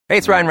Hey,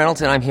 it's Ryan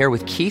Reynolds, and I'm here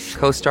with Keith,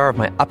 co-star of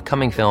my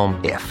upcoming film,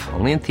 If,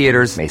 only in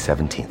theaters May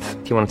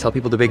 17th. Do you want to tell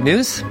people the big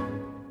news?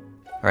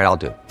 All right, I'll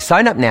do it.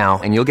 Sign up now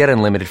and you'll get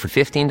unlimited for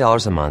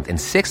 $15 a month and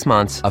 6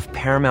 months of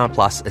Paramount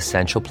Plus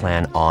Essential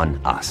Plan on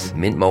us.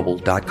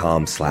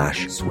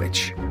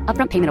 MintMobile.com/switch.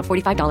 Upfront payment of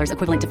 $45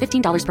 equivalent to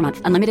 $15 per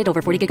month. Unlimited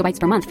over 40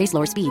 gigabytes per month. Face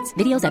lower speeds.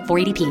 Videos at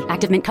 480p.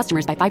 Active Mint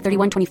customers by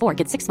 531.24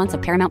 get 6 months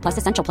of Paramount Plus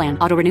Essential Plan.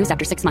 Auto renews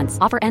after 6 months.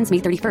 Offer ends May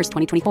 31st,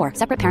 2024.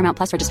 Separate Paramount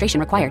Plus registration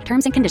required.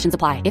 Terms and conditions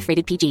apply if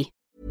rated PG.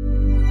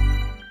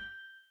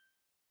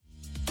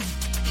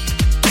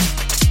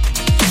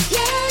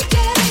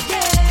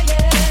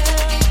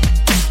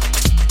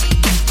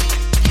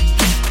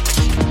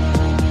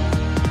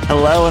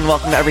 Hello and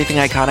welcome to Everything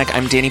Iconic.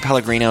 I'm Danny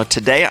Pellegrino.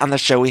 Today on the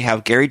show we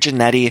have Gary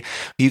Janetti,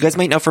 who you guys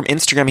might know from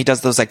Instagram. He does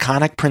those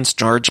iconic Prince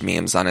George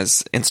memes on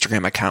his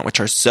Instagram account,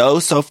 which are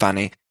so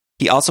funny.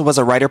 He also was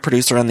a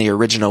writer-producer on the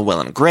original Will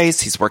and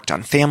Grace. He's worked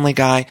on Family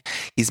Guy.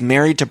 He's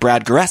married to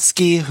Brad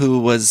Goreski, who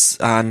was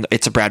on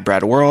It's a Brad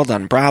World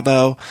on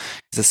Bravo.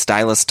 He's a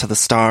stylist to the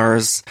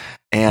stars.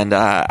 And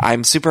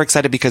I'm super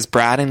excited because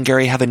Brad and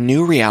Gary have a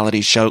new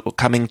reality show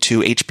coming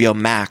to HBO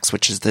Max,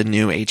 which is the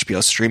new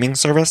HBO streaming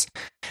service.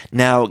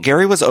 Now,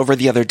 Gary was over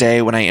the other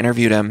day when I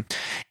interviewed him,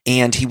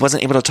 and he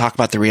wasn't able to talk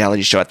about the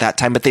reality show at that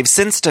time, but they've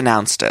since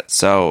announced it.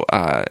 So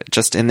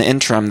just in the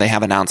interim, they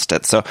have announced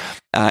it. So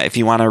if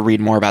you want to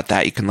read more about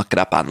that, you can look it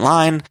up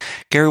online.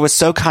 Gary was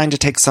so kind to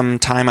take some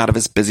time out of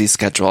his busy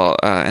schedule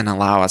and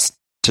allow us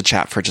to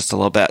chat for just a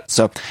little bit.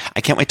 So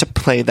I can't wait to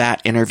play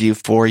that interview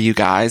for you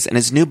guys. And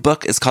his new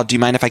book is called Do You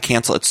Mind If I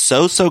Cancel? It's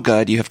so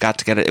good. You have got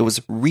to get it. It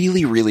was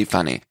really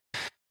funny,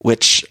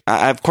 which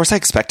of course I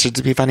expected it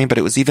to be funny, but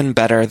it was even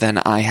better than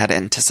I had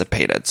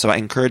anticipated. So I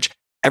encourage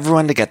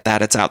everyone to get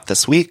that. It's out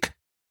this week.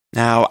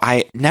 Now,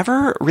 I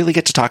never really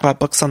get to talk about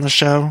books on the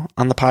show,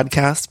 on the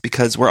podcast,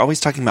 because we're always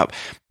talking about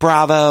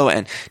Bravo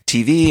and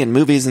TV and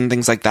movies and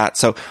things like that.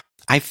 So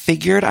I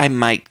figured I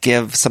might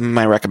give some of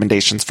my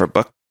recommendations for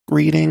book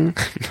reading.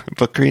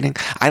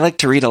 I like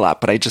to read a lot,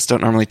 but I just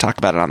don't normally talk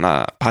about it on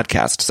the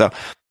podcast. So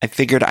I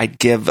figured I'd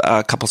give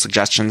a couple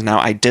suggestions. Now,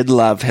 I did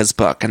love his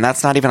book, and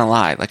that's not even a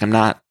lie. Like, I'm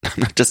not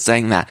just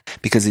saying that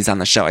because he's on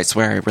the show. I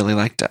swear I really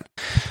liked it.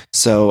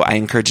 So I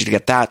encourage you to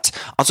get that.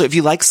 Also, if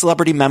you like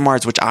celebrity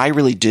memoirs, which I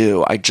really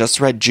do, I just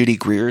read Judy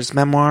Greer's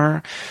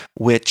memoir,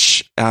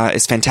 which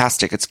is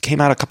fantastic. It came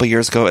out a couple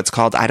years ago. It's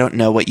called I Don't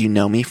Know What You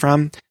Know Me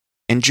From.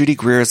 And Judy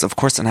Greer is, of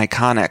course, an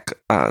iconic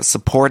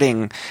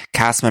supporting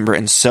cast member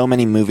in so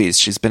many movies.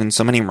 She's been in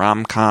so many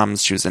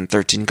rom-coms. She was in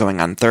 13 Going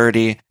on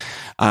 30.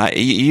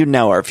 You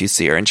know her if you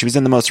see her. And she was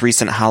in the most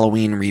recent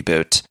Halloween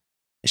reboot.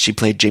 She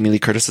played Jamie Lee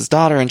Curtis's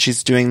daughter, and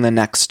she's doing the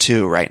next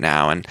two right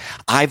now. And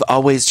I've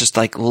always just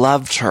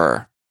loved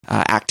her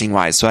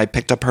acting-wise. So I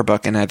picked up her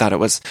book, and I thought it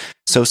was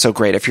so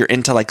great. If you're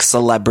into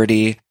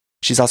celebrity,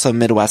 she's also a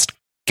Midwest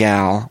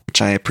gal,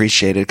 which I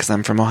appreciated because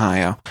I'm from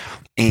Ohio.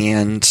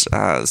 And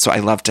so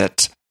I loved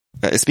it.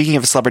 Speaking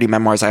of celebrity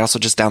memoirs, I also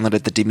just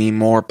downloaded the Demi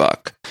Moore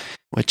book,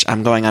 which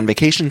I'm going on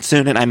vacation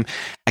soon, and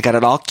I got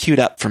it all queued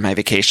up for my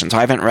vacation. So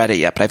I haven't read it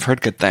yet, but I've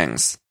heard good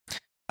things.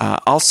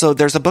 Also,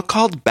 there's a book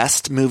called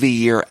Best Movie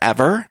Year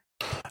Ever.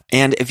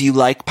 And if you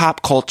like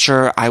pop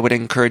culture, I would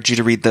encourage you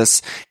to read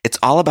this. It's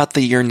all about the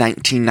year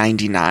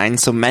 1999.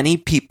 So many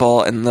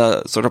people in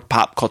the sort of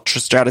pop culture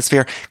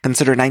stratosphere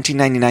consider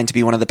 1999 to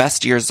be one of the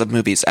best years of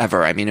movies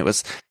ever. I mean, it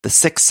was The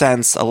Sixth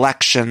Sense,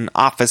 Election,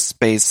 Office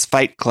Space,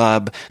 Fight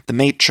Club, The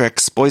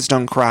Matrix, Boys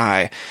Don't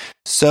Cry.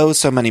 So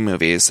many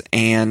movies.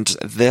 And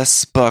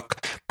this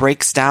book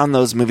breaks down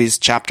those movies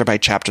chapter by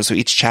chapter. So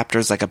each chapter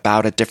is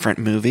about a different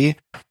movie.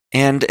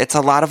 And it's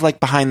a lot of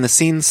behind the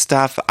scenes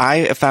stuff.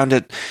 I found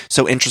it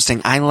so interesting.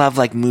 I love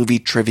movie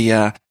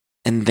trivia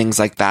and things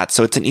like that.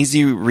 So it's an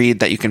easy read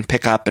that you can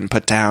pick up and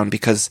put down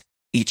because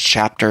each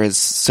chapter is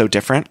so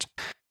different.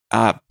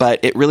 But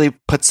it really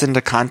puts into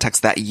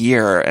context that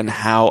year and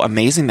how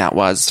amazing that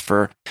was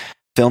for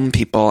film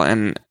people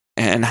and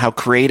how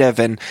creative.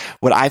 And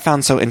what I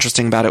found so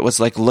interesting about it was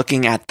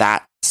looking at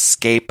that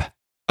scape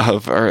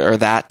of, or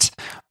that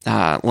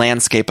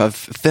landscape of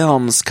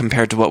films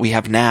compared to what we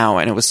have now.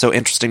 And it was so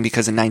interesting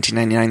because in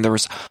 1999, there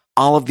was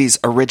all of these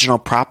original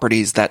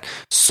properties that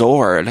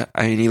soared.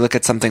 I mean, you look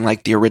at something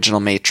like the original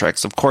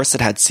Matrix. Of course,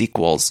 it had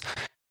sequels.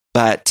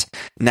 But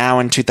now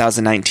in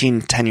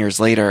 2019, 10 years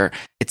later,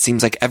 it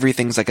seems like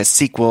everything's a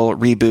sequel,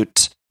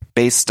 reboot,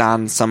 based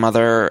on some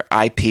other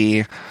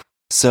IP.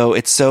 So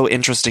it's so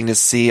interesting to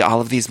see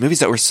all of these movies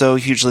that were so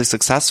hugely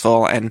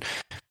successful, and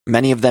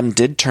many of them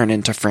did turn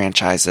into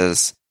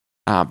franchises.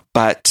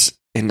 But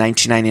in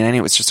 1999,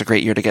 it was just a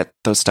great year to get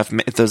those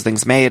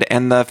things made.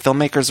 And the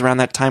filmmakers around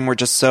that time were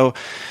just so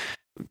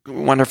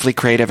wonderfully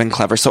creative and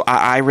clever. So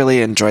I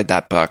really enjoyed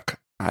that book.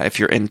 If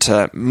you're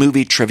into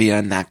movie trivia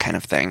and that kind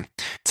of thing,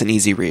 it's an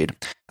easy read.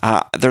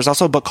 There's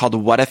also a book called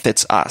What If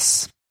It's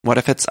Us? What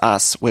If It's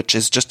Us, which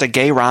is just a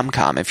gay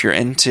rom-com. If you're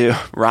into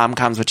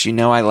rom-coms, which you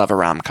know I love a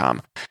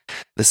rom-com,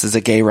 this is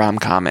a gay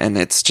rom-com, and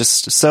it's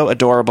just so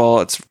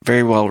adorable. It's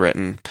very well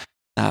written.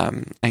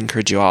 I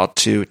encourage you all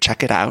to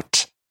check it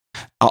out.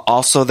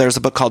 Also, there's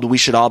a book called We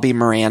Should All Be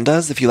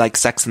Mirandas, if you like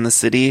Sex and the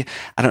City.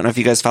 I don't know if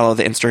you guys follow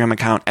the Instagram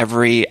account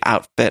Every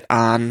Outfit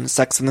on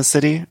Sex and the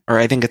City, or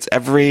I think it's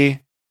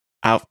Every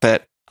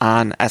Outfit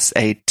on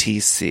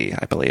SATC,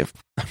 I believe.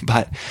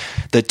 But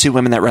the two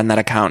women that run that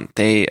account,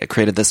 they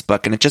created this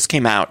book, and it just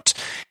came out.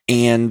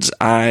 And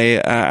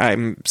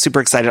I'm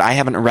super excited. I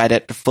haven't read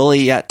it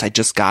fully yet. I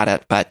just got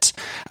it, but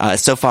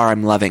so far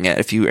I'm loving it.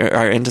 If you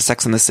are into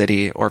Sex and the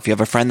City, or if you have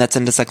a friend that's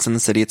into Sex and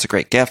the City, it's a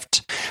great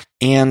gift.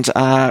 And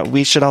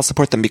we should all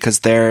support them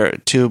because they're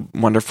two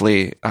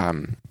wonderfully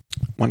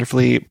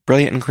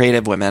brilliant and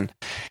creative women.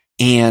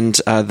 And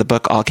the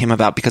book all came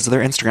about because of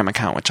their Instagram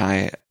account, which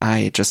I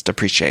just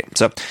appreciate.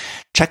 So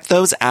check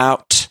those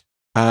out.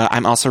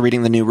 I'm also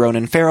reading the new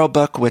Ronan Farrow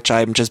book, which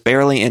I'm just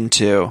barely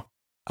into.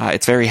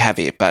 It's very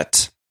heavy,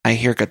 but I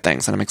hear good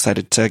things, and I'm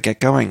excited to get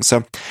going.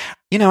 So,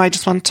 I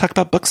just want to talk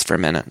about books for a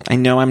minute. I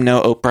know I'm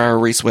no Oprah or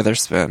Reese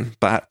Witherspoon,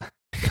 but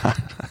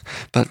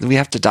we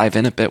have to dive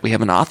in a bit. We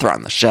have an author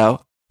on the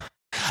show.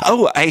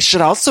 Oh, I should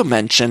also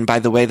mention, by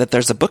the way, that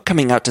there's a book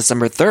coming out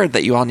December 3rd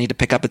that you all need to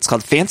pick up. It's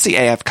called Fancy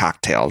AF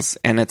Cocktails,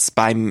 and it's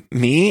by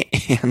me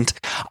and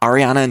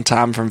Ariana and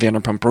Tom from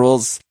Vanderpump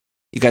Rules.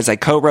 You guys, I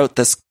co-wrote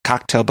this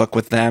cocktail book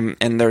with them,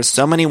 and there's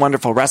so many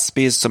wonderful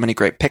recipes, so many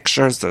great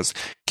pictures, those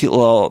cute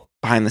little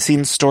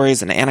behind-the-scenes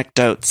stories and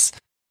anecdotes.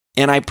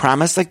 And I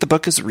promise, the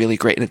book is really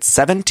great, and it's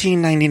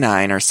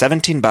 $17.99 or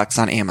 $17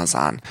 on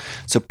Amazon.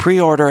 So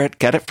pre-order it,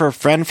 get it for a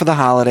friend for the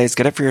holidays,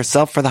 get it for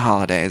yourself for the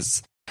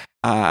holidays.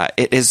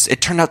 It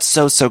turned out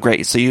so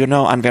great. So,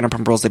 on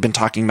Vanderpump Rules, they've been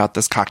talking about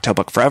this cocktail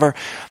book forever.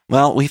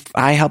 Well,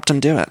 I helped them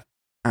do it.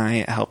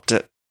 I helped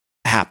it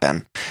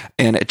happen,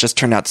 and it just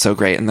turned out so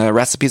great. And the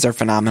recipes are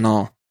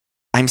phenomenal.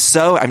 I'm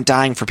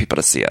dying for people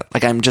to see it.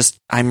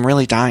 I'm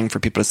really dying for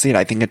people to see it.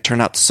 I think it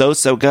turned out so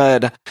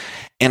good.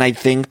 And I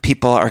think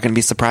people are going to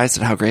be surprised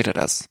at how great it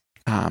is.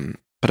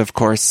 But of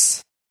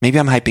course, maybe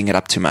I'm hyping it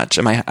up too much.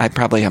 I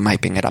probably am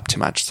hyping it up too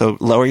much. So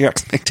lower your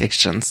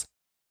expectations.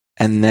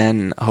 And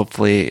then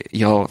hopefully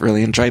you'll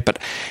really enjoy it. But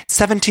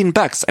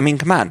 $17, I mean,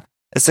 come on.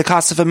 It's the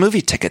cost of a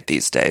movie ticket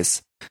these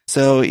days.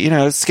 So,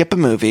 skip a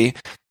movie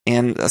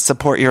and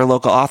support your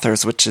local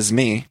authors, which is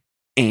me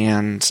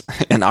and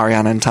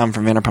Ariana and Tom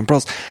from Vanderpump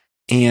Rules,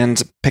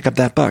 and pick up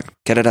that book.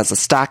 Get it as a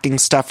stocking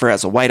stuffer,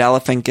 as a white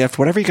elephant gift,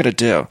 whatever you're going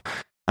to do.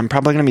 I'm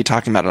probably going to be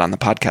talking about it on the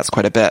podcast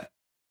quite a bit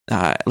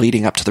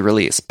leading up to the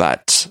release,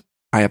 but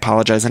I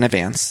apologize in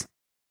advance.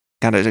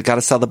 Got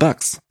to sell the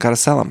books. Got to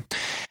sell them.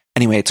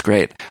 Anyway, it's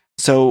great.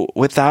 So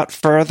without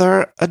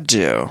further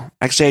ado,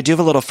 actually, I do have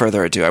a little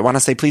further ado. I want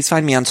to say, please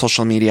find me on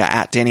social media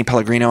at Danny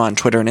Pellegrino on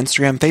Twitter and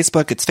Instagram.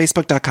 Facebook, it's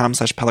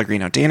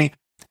facebook.com/PellegrinoDanny.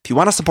 If you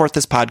want to support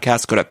this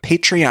podcast, go to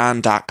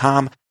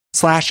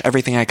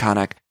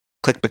patreon.com/everythingiconic.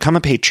 Click Become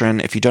a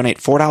Patron. If you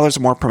donate $4 or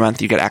more per month,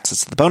 you get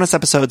access to the bonus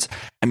episodes.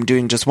 I'm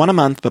doing just one a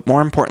month, but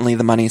more importantly,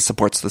 the money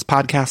supports this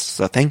podcast,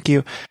 so thank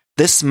you.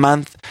 This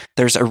month,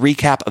 there's a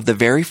recap of the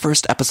very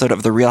first episode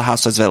of The Real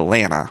Housewives of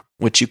Atlanta,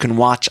 which you can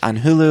watch on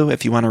Hulu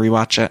if you want to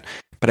rewatch it.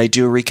 But I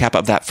do a recap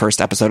of that first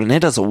episode, and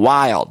it is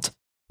wild.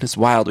 It's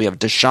wild. We have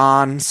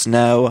Deshaun,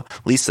 Snow,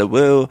 Lisa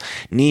Wu,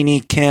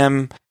 Nene,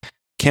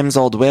 Kim's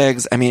old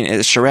wigs. I mean,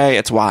 Sheree,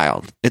 it's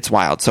wild. It's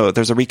wild. So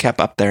there's a recap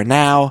up there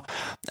now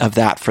of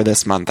that for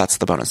this month. That's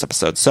the bonus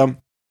episode. So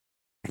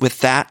with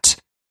that,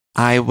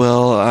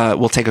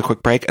 we'll take a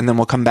quick break, and then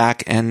we'll come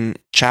back and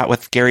chat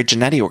with Gary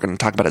Janetti. We're going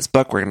to talk about his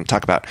book. We're going to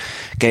talk about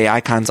gay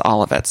icons,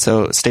 all of it.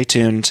 So stay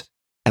tuned.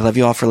 I love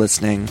you all for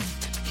listening.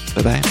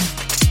 Bye-bye.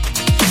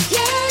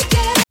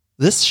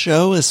 This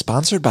show is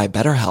sponsored by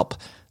BetterHelp.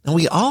 And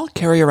we all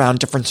carry around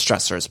different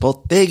stressors,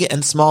 both big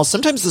and small.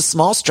 Sometimes the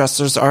small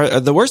stressors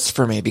are the worst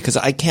for me because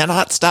I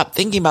cannot stop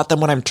thinking about them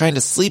when I'm trying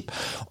to sleep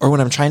or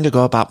when I'm trying to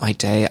go about my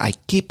day. I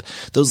keep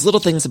those little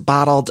things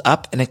bottled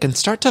up, and it can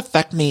start to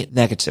affect me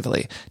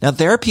negatively. Now,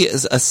 therapy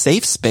is a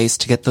safe space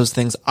to get those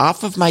things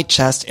off of my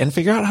chest and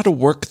figure out how to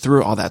work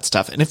through all that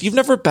stuff. And if you've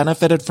never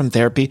benefited from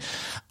therapy,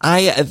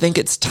 I think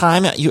it's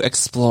time you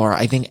explore.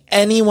 I think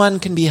anyone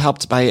can be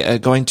helped by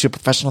going to a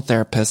professional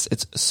therapist.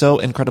 It's so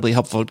incredibly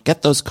helpful to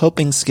get those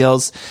coping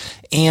skills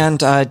and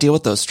deal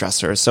with those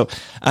stressors. So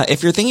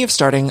if you're thinking of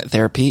starting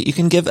therapy, you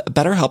can give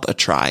BetterHelp a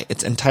try.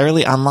 It's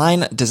entirely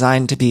online,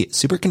 designed to be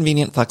super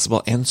convenient,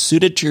 flexible, and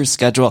suited to your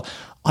schedule.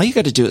 All you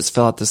got to do is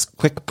fill out this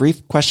quick,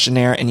 brief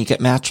questionnaire, and you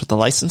get matched with a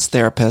licensed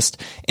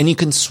therapist, and you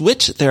can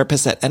switch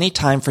therapists at any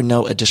time for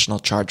no additional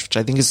charge, which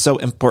I think is so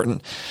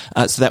important,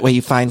 so that way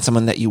you find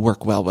someone that you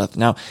work well with.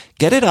 Now,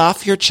 get it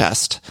off your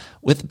chest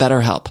with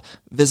BetterHelp.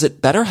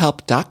 Visit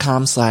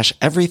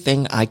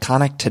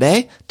BetterHelp.com/everythingiconic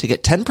today to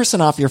get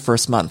 10% off your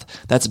first month.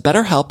 That's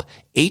BetterHelp,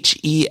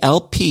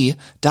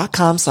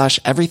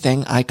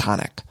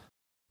 HELP.com/everythingiconic.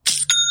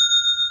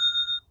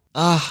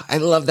 Ah, I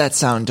love that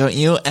sound, don't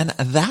you? And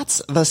that's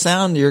the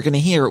sound you're going to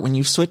hear when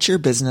you switch your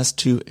business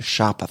to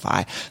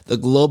Shopify, the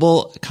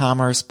global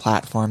commerce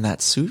platform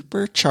that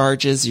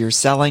supercharges your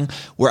selling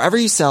wherever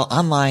you sell,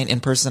 online, in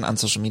person, on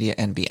social media,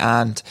 and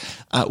beyond.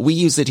 We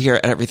use it here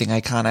at Everything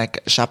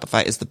Iconic.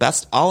 Shopify is the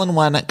best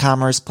all-in-one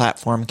commerce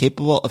platform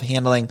capable of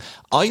handling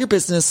all your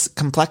business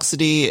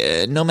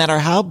complexity, no matter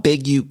how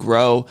big you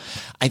grow.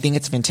 I think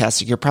it's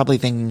fantastic. You're probably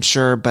thinking,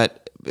 sure, but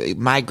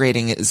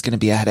migrating is going to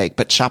be a headache,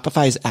 but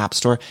Shopify's App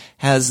Store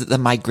has the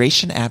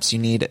migration apps you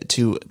need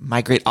to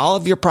migrate all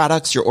of your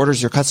products, your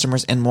orders, your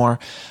customers, and more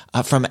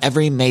from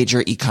every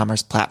major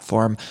e-commerce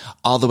platform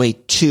all the way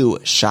to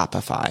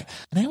Shopify.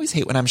 And I always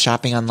hate when I'm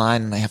shopping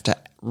online and I have to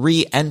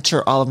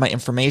re-enter all of my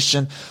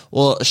information.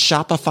 Well,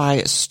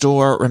 Shopify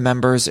Store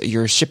remembers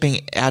your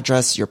shipping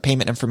address, your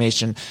payment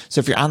information. So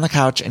if you're on the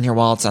couch and your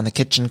wallet's on the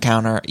kitchen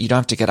counter, you don't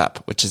have to get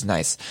up, which is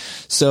nice.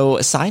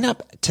 So sign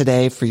up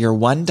today for your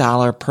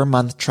 $1 per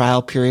month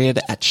trial period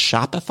at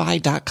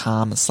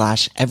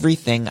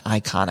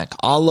shopify.com/everythingiconic,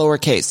 all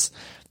lowercase.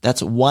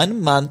 That's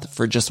 1 month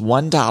for just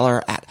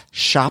 $1 at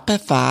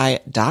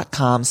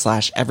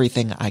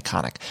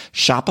shopify.com/everythingiconic.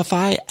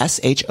 Shopify,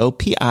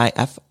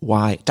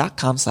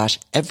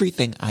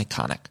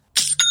 SHOPIFY.com/everythingiconic.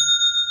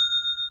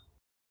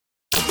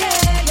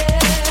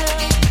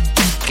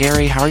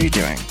 Gary, how are you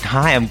doing?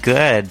 Hi, I'm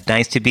good.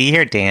 Nice to be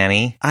here,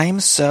 Danny. I'm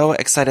so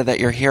excited that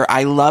you're here.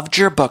 I loved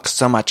your book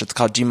so much. It's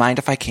called Do You Mind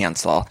If I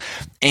Cancel?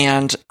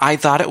 And I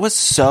thought it was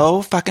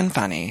so fucking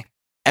funny.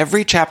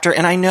 Every chapter,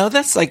 and I know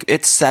that's like,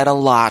 it's said a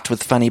lot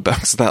with funny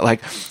books that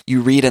like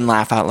you read and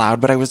laugh out loud,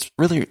 but I was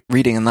really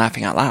reading and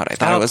laughing out loud. I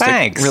thought it was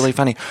like, really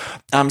funny.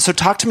 So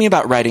talk to me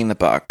about writing the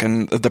book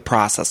and the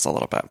process a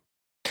little bit.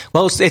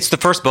 Well, it's the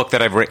first book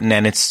that I've written,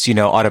 and it's,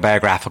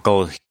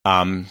 autobiographical,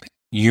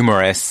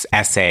 humorous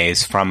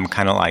essays from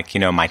kind of like,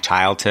 my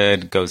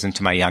childhood goes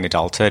into my young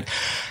adulthood.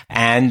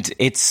 And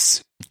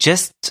it's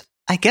just,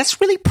 I guess,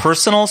 really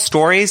personal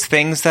stories,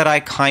 things that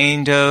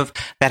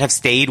that have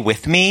stayed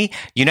with me.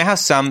 You know how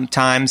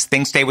sometimes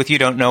things stay with you,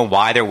 don't know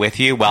why they're with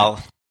you?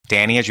 Well,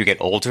 Danny, as you get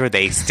older,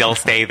 they still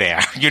stay there,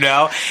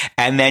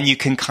 and then you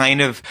can kind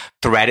of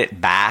thread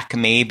it back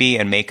maybe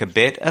and make a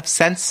bit of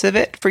sense of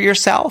it for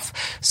yourself.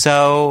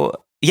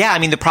 So yeah, I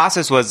mean, the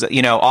process was,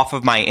 off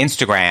of my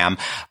Instagram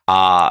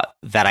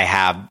that I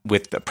have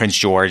with Prince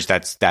George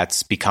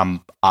that's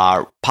become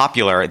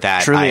popular.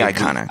 That truly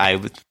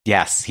iconic.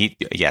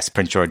 Yes,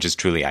 Prince George is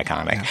truly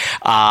iconic.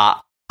 Yeah.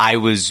 I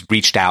was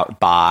reached out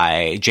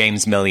by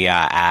James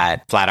Milia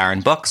at Flatiron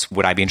Books.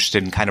 Would I be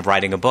interested in kind of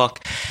writing a book?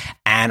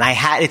 And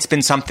it's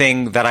been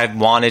something that I've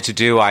wanted to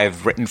do.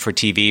 I've written for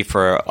TV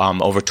for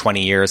over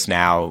 20 years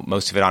now,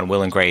 most of it on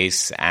Will and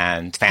Grace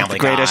and Family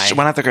Guy.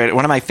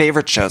 One of my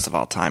favorite shows of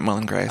all time, Will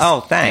and Grace. Oh,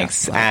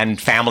 thanks. Yeah, and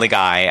Family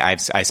Guy,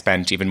 I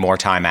spent even more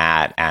time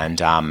at.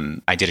 And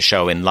I did a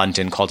show in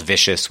London called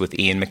Vicious with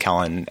Ian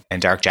McKellen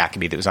and Derek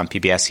Jacobi that was on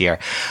PBS here.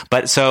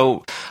 But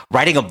so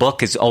writing a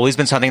book has always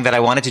been something that I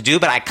wanted to do,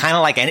 but I kind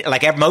of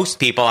like most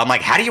people, I'm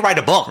like, how do you write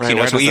a book?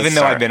 Right, so even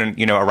though I've been,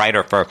 a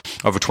writer for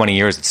over 20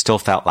 years, it still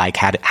felt like,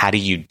 how do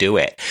you do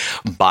it?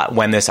 But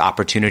when this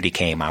opportunity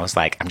came, I was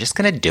like, I'm just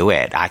going to do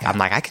it. I'm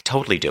like, I could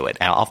totally do it.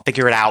 I'll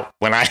figure it out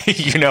when I,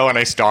 when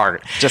I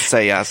start. Just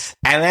say yes.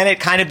 And then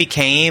it kind of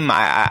became,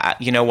 not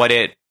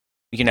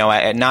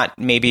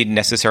maybe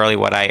necessarily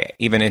what I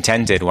even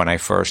intended when I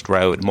first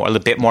wrote, a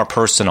bit more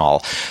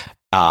personal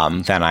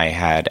than I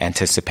had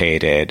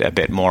anticipated, a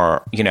bit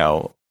more,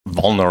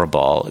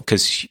 vulnerable,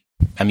 because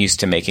I'm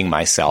used to making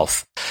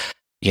myself,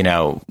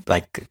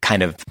 like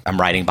kind of I'm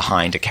writing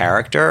behind a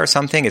character or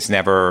something. It's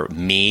never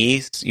me,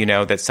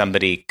 that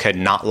somebody could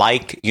not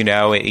like,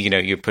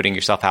 you're putting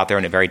yourself out there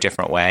in a very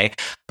different way.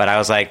 But I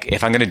was like,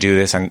 if I'm going to do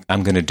this, I'm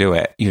going to do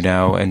it,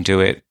 and do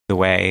it the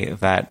way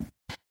that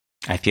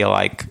I feel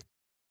like.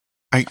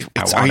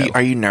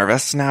 Are you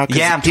nervous now?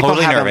 Yeah, I'm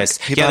totally nervous.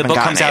 Yeah, the book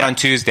comes out on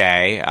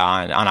Tuesday,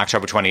 on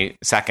October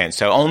 22nd.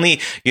 So only,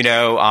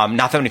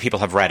 not that many people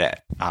have read it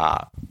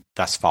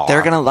thus far.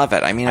 They're going to love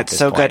it. I mean, it's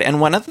so good. And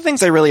one of the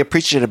things I really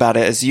appreciate about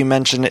it is you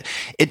mentioned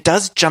it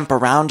does jump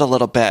around a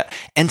little bit.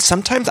 And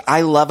sometimes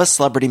I love a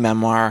celebrity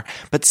memoir,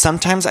 but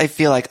sometimes I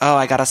feel like,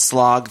 I got to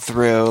slog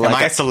through. Am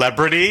I a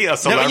celebrity? A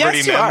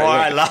celebrity memoir?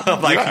 I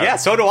love. Yeah,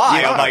 so do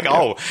I. I'm like,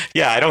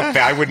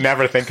 I would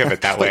never think of it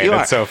that way.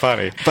 It's so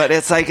funny. But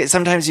it's like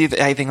sometimes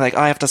I think like,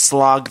 I have to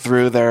slog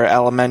through their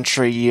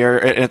elementary year.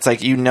 It's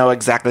like,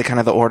 exactly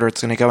kind of the order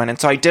it's going to go in. And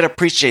so I did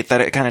appreciate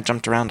that it kind of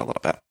jumped around a little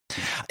bit.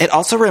 It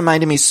also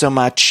reminded me so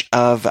much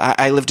of,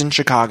 I lived in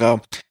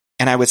Chicago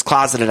and I was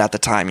closeted at the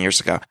time years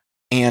ago.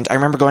 And I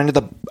remember going to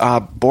the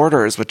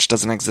Borders, which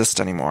doesn't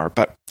exist anymore,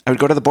 but I would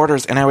go to the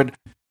Borders and I would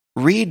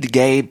read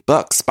gay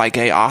books by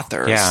gay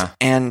authors. Yeah.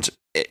 And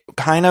it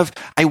kind of,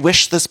 I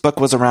wish this book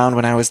was around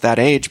when I was that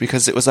age,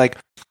 because it was like,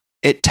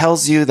 it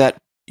tells you that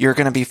you're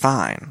going to be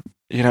fine.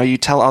 You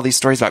tell all these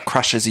stories about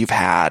crushes you've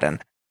had and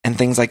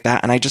things like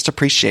that. And I just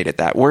appreciated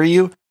that.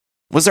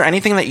 Was there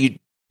anything that you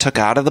took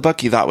out of the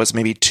book you thought was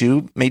made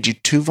you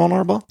too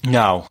vulnerable?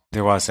 No,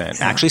 there wasn't.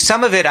 Actually,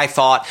 some of it I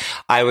thought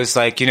I was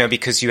like,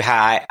 because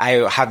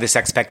I have this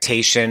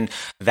expectation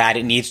that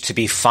it needs to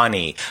be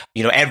funny.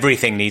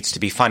 Everything needs to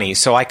be funny.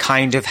 So I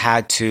kind of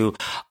had to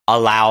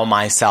allow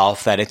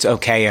myself that it's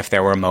okay if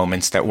there were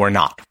moments that were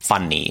not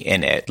funny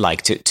in it,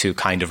 like to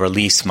kind of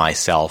release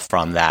myself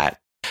from that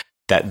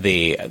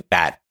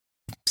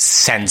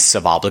sense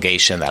of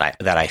obligation that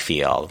I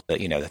feel that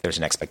that there's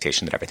an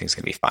expectation that everything's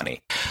going to be funny.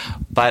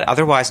 But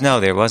otherwise, no,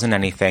 there wasn't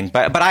anything.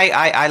 But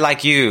I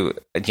like you,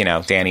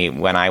 Danny.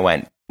 When I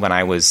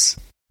was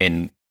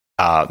in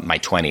my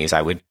 20s,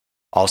 I would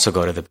also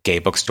go to the gay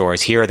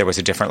bookstores. Here, there was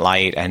a Different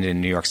Light, and in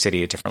New York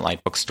City, a Different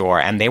Light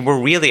bookstore. And they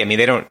were really,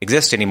 they don't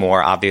exist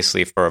anymore,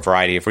 obviously, for a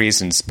variety of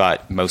reasons,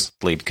 but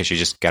mostly because you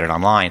just get it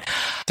online.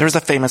 There was a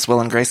famous Will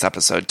and Grace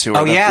episode, too.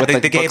 Oh, yeah, the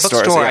gay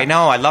bookstore. Yeah. I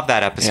know. I love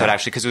that episode,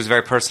 actually, because it was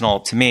very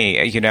personal to me,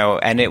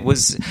 and it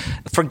was,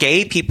 for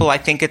gay people, I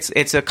think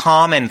it's a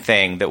common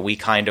thing that we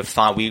kind of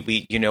thought,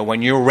 we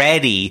when you're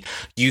ready,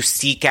 you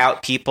seek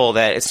out people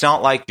that, it's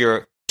not like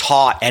you're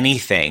taught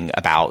anything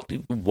about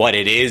what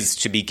it is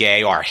to be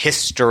gay, our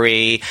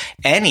history,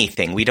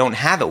 anything. We don't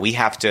have it. We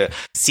have to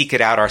seek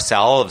it out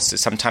ourselves.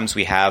 Sometimes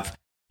we have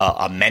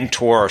a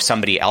mentor or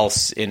somebody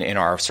else in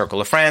our circle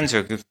of friends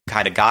who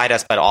kind of guide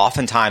us, but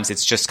oftentimes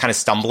it's just kind of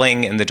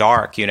stumbling in the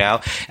dark,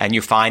 and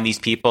you find these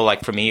people,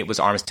 like for me, it was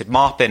Armistead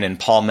Maupin and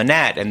Paul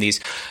Manette and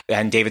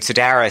David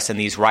Sedaris and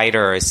these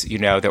writers,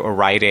 that were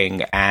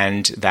writing,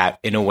 and that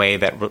in a way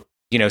that,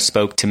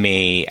 spoke to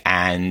me,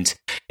 and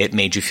it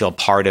made you feel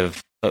part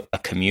of a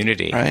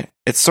community. Right.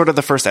 It's sort of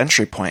the first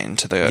entry point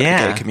into the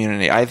gay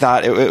community. I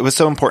thought it was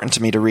so important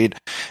to me to read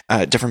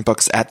different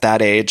books at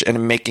that age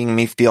and making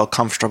me feel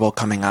comfortable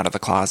coming out of the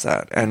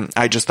closet. And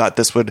I just thought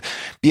this would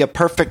be a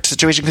perfect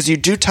situation because you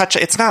do touch,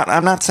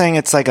 I'm not saying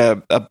it's like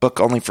a book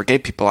only for gay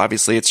people,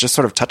 obviously. It's just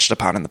sort of touched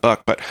upon in the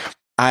book, but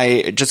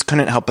I just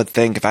couldn't help but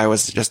think, if I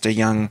was just a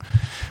young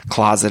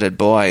closeted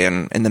boy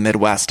in the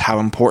Midwest, how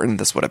important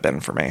this would have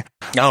been for me.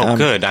 Oh,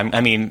 good. I'm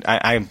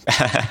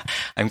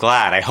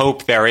glad. I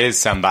hope there is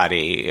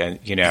somebody,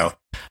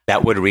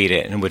 that would read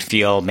it and would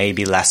feel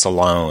maybe less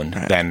alone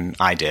than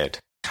I did.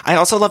 I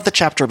also love the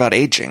chapter about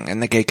aging in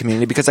the gay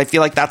community because I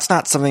feel like that's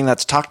not something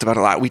that's talked about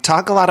a lot. We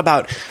talk a lot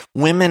about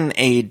women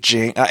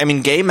aging.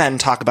 Gay men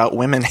talk about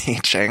women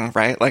aging,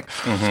 right? Like,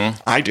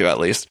 I do at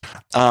least.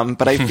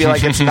 But I feel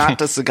like it's not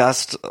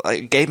discussed.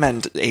 Like, gay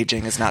men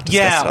aging is not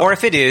discussed. Yeah, or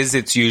if it is,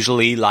 it's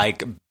usually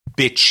like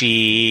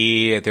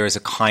bitchy. There's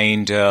a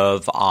kind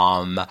of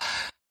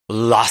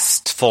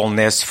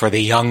lustfulness for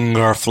the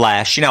younger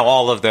flesh.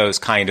 All of those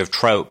kind of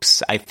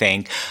tropes, I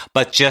think.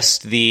 But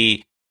just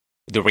the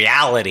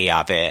reality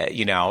of it,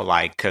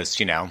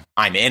 because,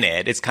 I'm in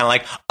it. It's kind of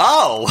like,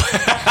 oh,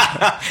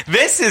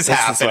 this is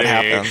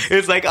happening.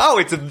 It's like, oh,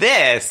 it's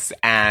this.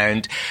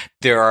 And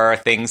there are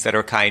things that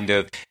are kind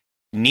of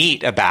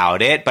neat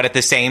about it, but at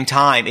the same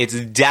time, it's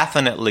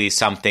definitely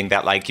something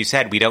that, like you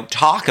said, we don't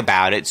talk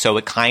about it. So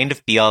it kind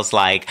of feels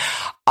like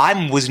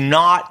I was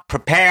not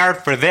prepared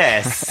for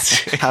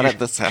this. How did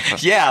this happen?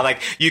 Yeah,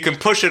 like you can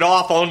push it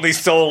off only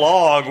so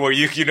long where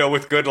you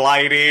with good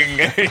lighting,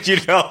 but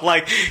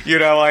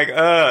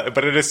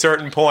at a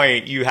certain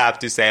point you have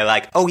to say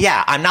like, oh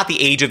yeah, I'm not the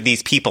age of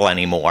these people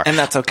anymore. And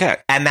that's okay.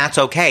 And that's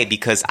okay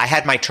because I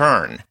had my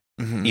turn.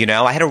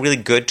 I had a really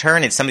good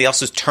turn. It's somebody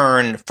else's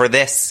turn for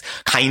this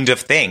kind of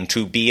thing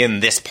to be in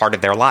this part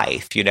of their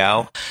life,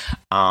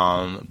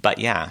 But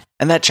yeah.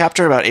 And that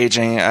chapter about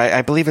aging,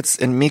 I believe it's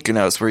in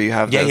Mykonos where you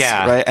have this,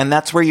 right? And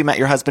that's where you met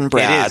your husband,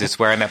 Brad. It is. It's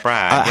where I met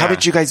Brad. How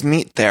did you guys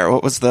meet there?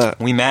 What was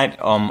We met,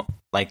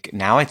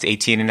 now it's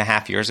 18 and a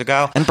half years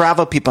ago. And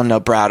Bravo people know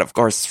Brad, of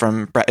course,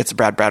 from It's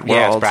Brad World.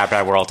 Yeah, it's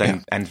Brad World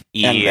and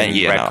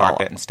Red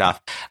Carpet and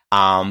stuff.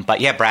 But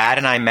yeah, Brad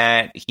and I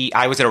met.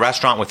 I was at a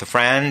restaurant with a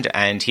friend,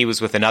 and he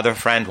was with another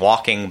friend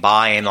walking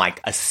by in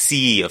like a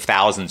sea of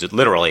thousands,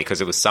 literally,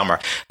 because it was summer,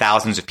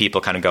 thousands of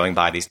people kind of going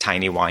by these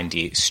tiny,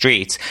 windy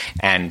streets.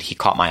 And he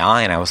caught my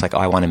eye, and I was like, oh,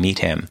 I want to meet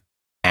him.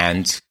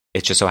 And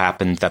it just so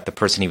happened that the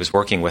person he was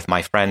working with,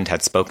 my friend,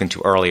 had spoken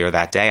to earlier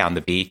that day on the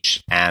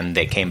beach, and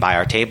they came by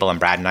our table, and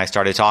Brad and I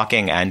started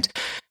talking, and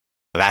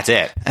that's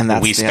it. And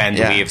we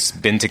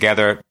have been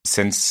together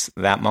since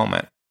that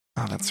moment.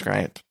 Oh, that's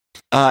great.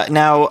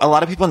 Now, a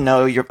lot of people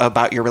know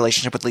about your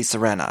relationship with Lisa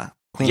Rinna,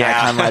 Queen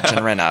icon legend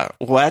Rinna.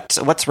 What's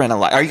Rinna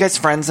like? Are you guys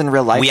friends in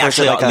real life? We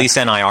actually,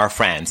 Lisa and I are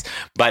friends,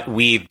 but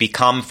we've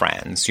become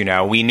friends.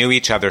 We knew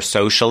each other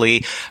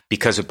socially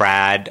because of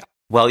Brad.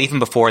 Well, even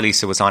before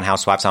Lisa was on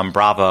Housewives on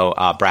Bravo,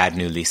 Brad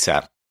knew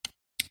Lisa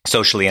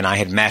socially, and I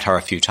had met her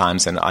a few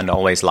times and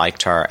always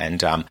liked her.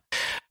 And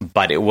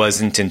but it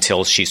wasn't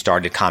until she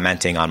started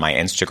commenting on my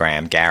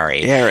Instagram,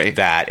 Gary,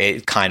 that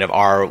it kind of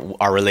our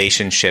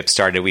relationship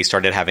started. We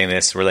started having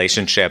this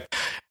relationship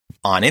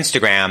on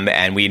Instagram,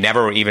 and we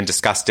never even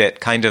discussed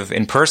it kind of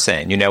in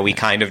person. We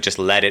kind of just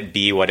let it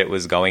be what it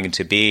was going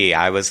to be.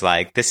 I was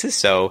like, this is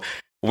so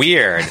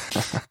weird.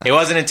 It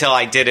wasn't until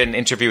I did an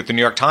interview with the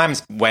New York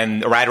Times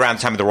right around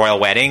the time of the royal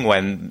wedding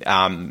when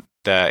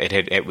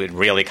it would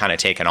really kind of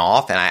taken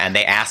off, and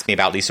they asked me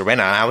about Lisa Rinna,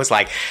 and I was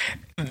like,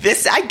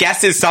 this, I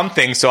guess, is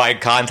something. So I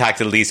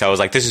contacted Lisa. I was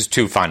like, this is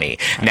too funny.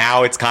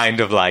 Now it's kind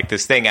of like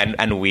this thing,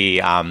 and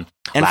we and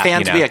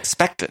fans, we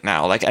expect it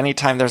now. Like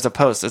anytime there's a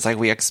post, it's like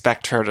we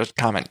expect her to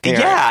comment.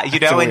 Yeah, and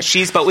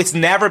but it's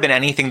never been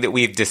anything that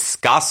we've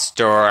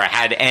discussed or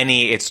had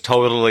any. It's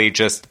totally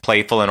just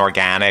playful and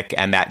organic,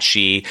 and that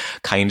she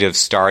kind of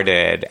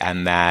started,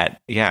 and that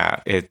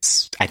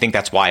I think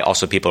that's why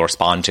also people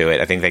respond to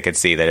it. I think they could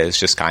see that it's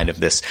just kind of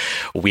this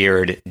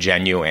weird,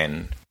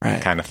 genuine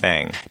kind of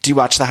thing. Do you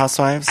watch The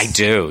Housewives? I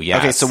do, yes.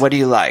 Okay, so what do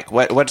you like?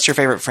 What's your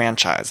favorite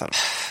franchise?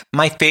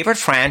 My favorite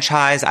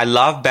franchise, I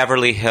love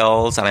Beverly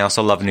Hills, and I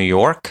also love New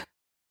York.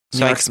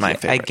 New York's my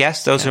favorite. I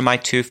guess those are my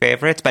two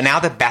favorites. But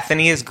now that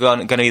Bethany is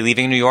going to be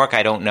leaving New York,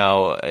 I don't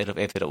know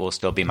if it will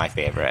still be my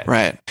favorite.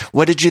 Right.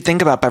 What did you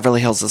think about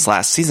Beverly Hills this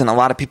last season? A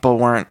lot of people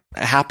weren't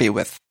happy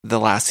with the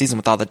last season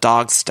with all the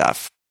dog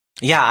stuff.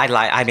 Yeah,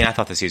 I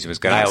thought the season was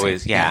good.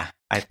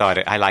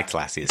 I liked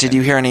last season. Did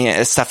you hear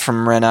any stuff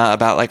from Rinna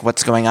about like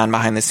what's going on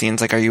behind the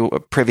scenes? Like, are you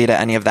privy to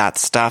any of that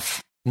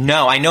stuff?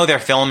 No, I know they're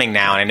filming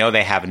now, and I know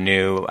they have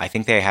I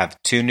think they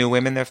have 2 new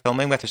women they're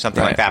filming with or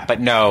something like that. But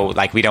no,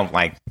 like we don't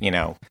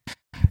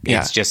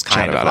it's just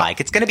kind of like,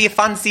 it's going to be a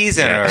fun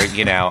season or,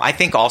 I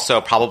think also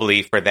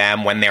probably for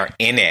them when they're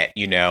in it,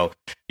 you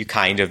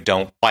kind of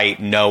don't quite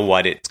know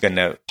what it's going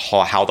to,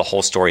 how the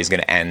whole story is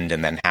going to end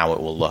and then how it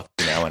will look,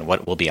 and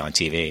what will be on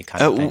TV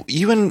kind of thing.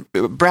 You and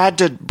Brad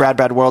did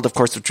Brad World, of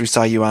course, which we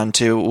saw you on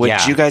too.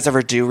 Would you guys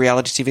ever do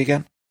reality TV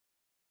again?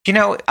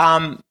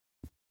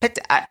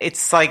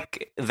 It's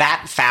like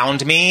that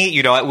found me,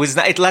 it was,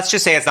 let's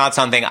just say it's not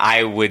something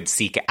I would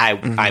seek.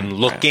 I'm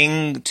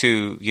looking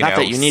to, not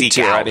that you need seek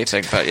to out, or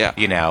anything,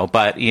 but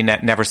but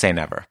never say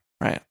never.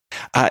 Right.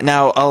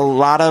 Now, a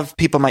lot of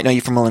people might know you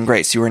from Will and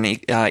Grace. You were an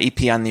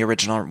EP on the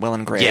original Will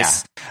and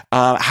Grace.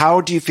 Yeah. How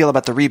do you feel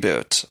about the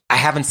reboot? I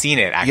haven't seen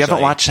it, actually. You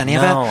haven't watched any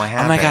of it? No, I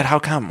haven't. Oh my God, how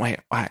come? Wait,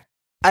 why?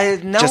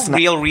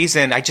 Real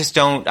reason. I just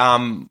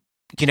don't,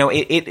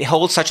 it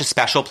holds such a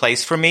special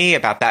place for me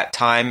about that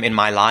time in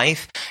my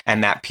life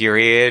and that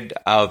period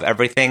of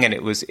everything. And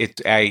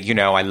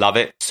I love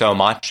it so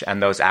much.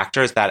 And those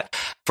actors that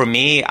for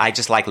me, I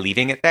just like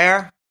leaving it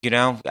there.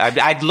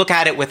 I'd look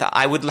at it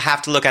I would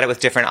have to look at it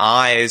with different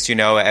eyes,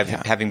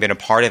 having been a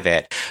part of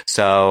it.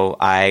 So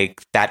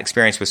that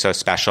experience was so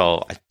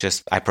special.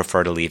 I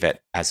prefer to leave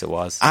it as it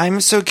was.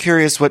 I'm so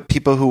curious what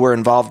people who were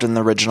involved in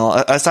the original,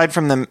 aside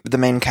from the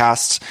main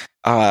cast,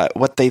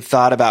 what they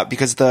thought about,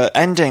 because the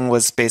ending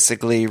was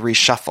basically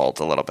reshuffled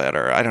a little bit,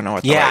 or I don't know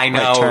what the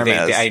right term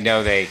is. I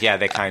know they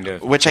kind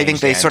of, which I think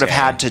they sort of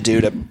had to do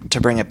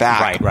to bring it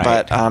back. Right.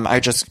 But I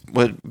just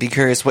would be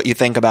curious what you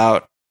think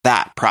about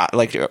that.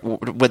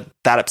 Would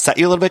that upset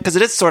you a little bit? Because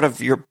it is sort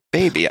of your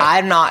baby.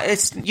 I'm not.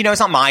 It's it's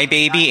not my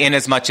baby in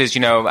as much as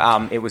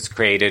it was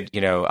created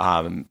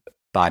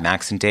by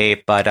Max and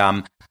Dave, but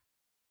I'm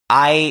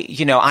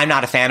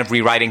not a fan of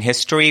rewriting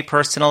history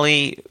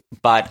personally,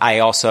 but I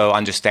also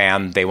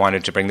understand they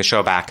wanted to bring the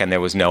show back, and there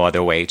was no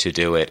other way to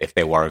do it if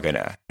they were going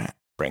to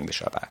bring the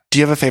show back. Do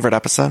you have a favorite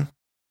episode?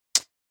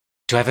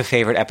 Do I have a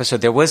favorite episode?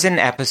 There was an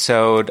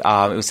episode,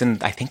 it was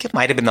I think it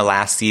might have been the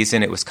last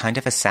season. It was kind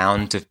of a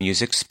Sound of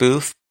Music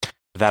spoof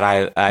that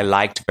I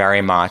liked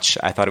very much.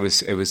 I thought it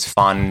was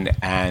fun,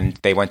 and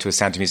they went to a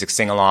Sound of Music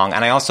sing-along.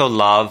 And I also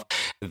love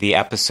the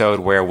episode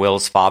where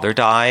Will's father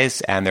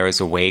dies, and there is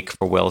a wake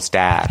for Will's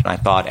dad. And I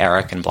thought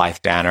Eric and Blythe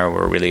Danner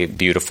were really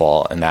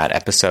beautiful in that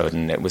episode,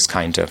 and it was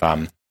kind of...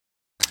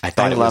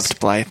 I loved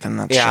Blythe in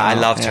that show. Yeah, I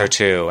loved her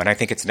too, and I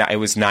think it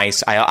was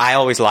nice. I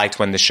always liked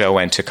when the show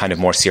went to kind of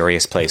more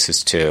serious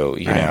places too,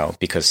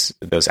 because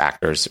those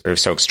actors are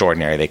so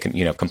extraordinary. They can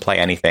can play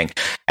anything,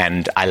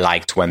 and I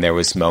liked when there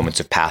was moments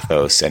of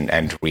pathos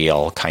and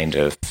real kind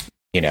of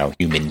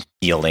human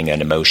feeling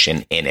and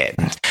emotion in it,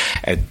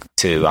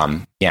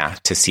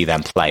 to see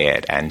them play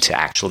it and to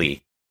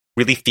actually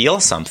really feel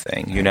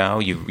something.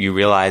 You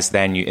realize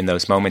then in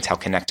those moments how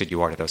connected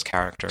you are to those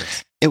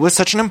characters. It was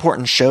such an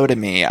important show to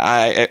me.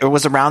 It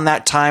was around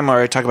that time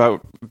where I talk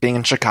about being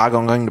in Chicago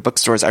and going to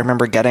bookstores. I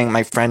remember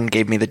my friend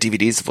gave me the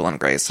DVDs of Will and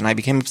Grace, and I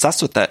became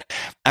obsessed with it.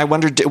 I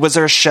wondered, was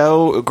there a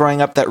show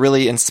growing up that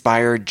really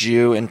inspired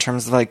you in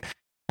terms of I'd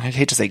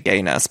hate to say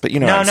gayness, but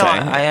what I'm saying.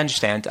 I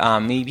understand.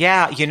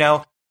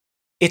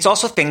 It's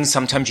also things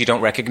sometimes you don't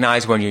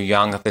recognize when you're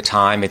young at the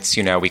time. It's,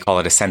 we call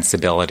it a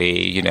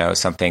sensibility,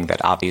 something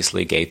that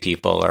obviously gay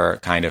people are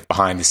kind of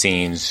behind the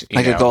scenes.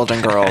 A Golden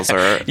Girls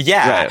or...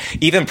 Yeah, right.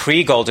 Even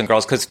pre-Golden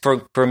Girls, because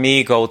for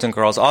me, Golden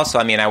Girls also,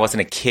 I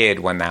wasn't a kid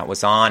when that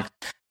was on,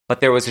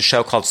 but there was a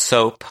show called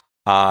Soap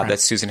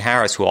that Susan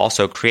Harris, who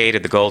also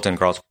created the Golden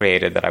Girls,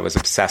 created, that I was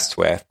obsessed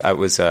with. It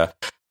was a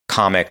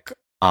comic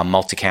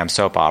multicam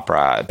soap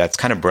opera that's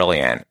kind of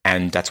brilliant,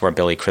 and that's where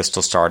Billy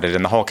Crystal started,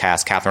 and the whole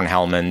cast, Katherine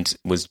Hellman,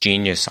 was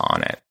genius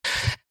on it.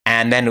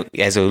 And then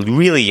as a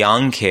really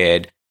young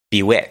kid,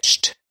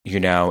 Bewitched,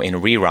 in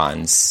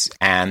reruns,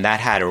 and that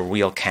had a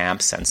real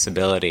camp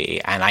sensibility,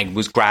 and I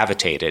was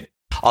gravitated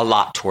a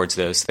lot towards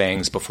those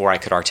things before I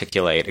could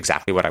articulate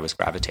exactly what I was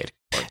gravitating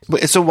towards.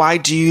 So why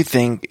do you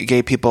think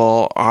gay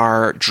people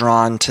are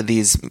drawn to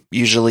these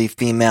usually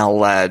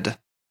female-led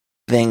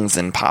things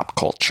in pop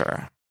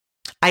culture?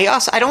 I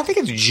don't think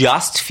it's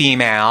just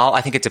female.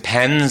 I think it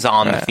depends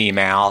on the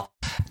female.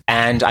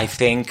 And I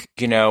think,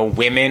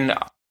 women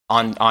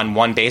on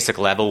one basic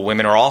level,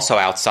 women are also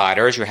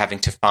outsiders. You're having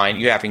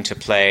to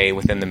play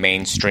within the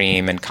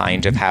mainstream and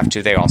kind of have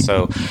to. They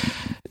also,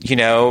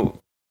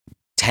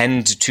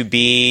 tend to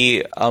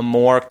be a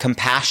more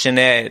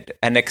compassionate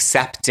and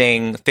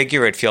accepting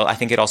figure. I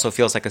think it also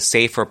feels like a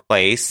safer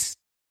place.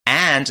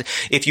 And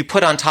if you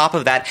put on top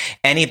of that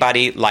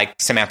anybody like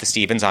Samantha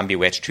Stevens on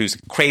Bewitched, who's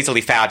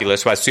crazily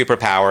fabulous, who has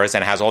superpowers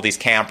and has all these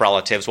camp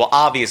relatives, well,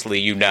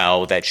 obviously you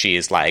know that she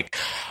is like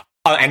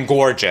and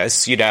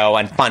gorgeous,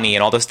 and funny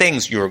and all those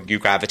things, you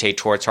gravitate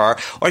towards her.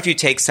 Or if you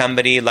take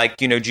somebody like,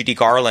 Judy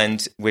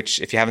Garland, which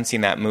if you haven't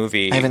seen that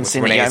movie, I haven't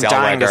seen it. I'm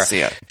dying to see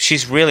it.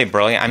 She's really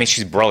brilliant. I mean,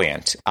 she's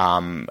brilliant.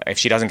 If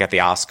she doesn't get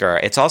the Oscar,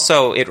 it's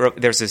also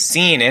there's a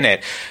scene in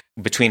it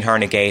between her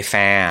and a gay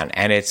fan,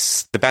 and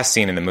it's the best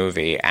scene in the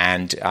movie.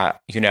 And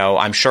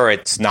I'm sure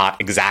it's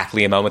not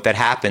exactly a moment that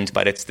happened,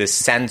 but it's this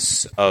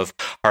sense of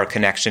her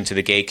connection to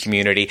the gay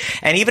community.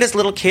 And even as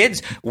little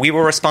kids, we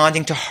were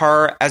responding to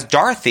her as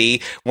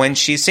Dorothy when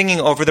she's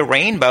singing Over the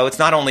Rainbow. It's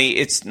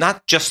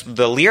not just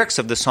the lyrics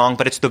of the song,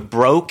 but it's the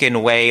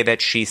broken way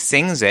that she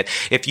sings it.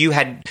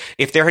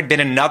 If there had been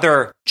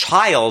another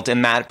child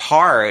in that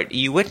part,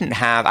 you wouldn't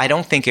have. I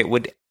don't think it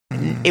would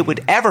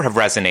ever have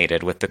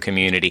resonated with the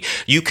community.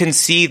 You can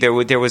see there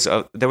was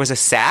a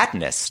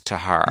sadness to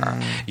her,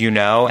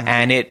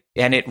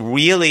 and it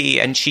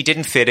really, and she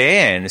didn't fit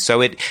in.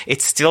 So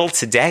it's still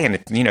today, and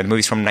the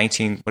movie's from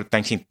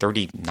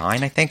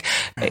 1939, I think.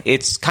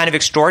 It's kind of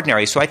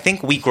extraordinary. So I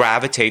think we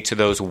gravitate to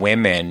those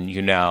women,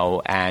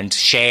 and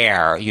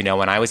Cher,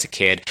 when I was a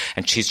kid,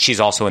 and she's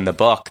also in the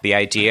book. The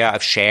idea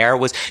of Cher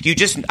was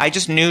I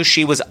just knew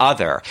she was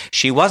other.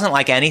 She wasn't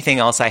like anything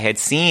else I had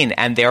seen,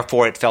 and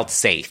therefore it felt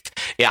safe.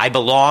 I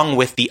belong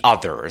with the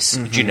others,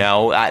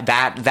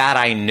 that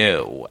I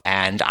knew,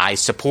 and I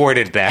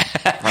supported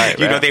that.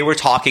 Right, they were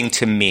talking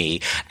to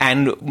me,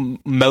 and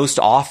most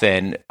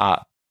often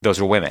those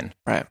were women.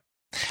 Right.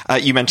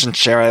 You mentioned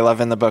Cher. I love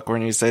in the book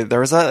when you say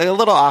there was a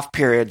little off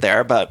period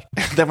there, but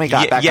then we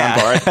got back on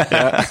board.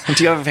 Yeah.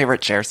 Do you have a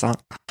favorite Cher song?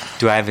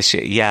 Do I have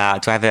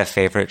a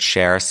favorite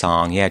Cher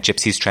song? Yeah,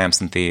 Gypsies, Tramps,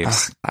 and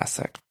Thieves.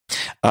 Classic.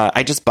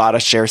 I just bought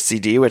a Cher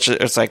CD, which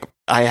is like,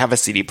 I have a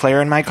CD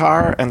player in my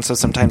car, and so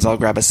sometimes I'll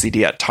grab a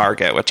CD at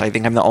Target, which I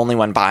think I'm the only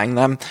one buying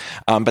them,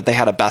 but they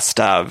had a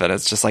best of, and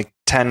it's just like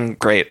 10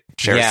 great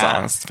Cher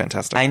songs. It's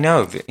fantastic. I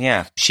know.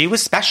 Yeah. She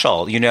was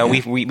special.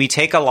 We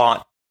take a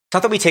lot. It's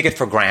not that we take it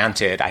for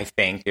granted, I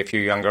think, if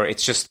you're younger.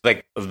 It's just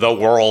like the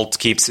world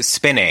keeps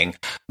spinning.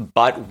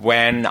 But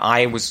when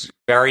I was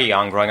very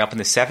young, growing up in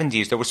the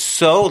 70s, there was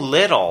so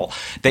little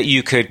that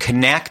you could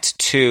connect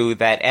to,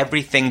 that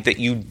everything that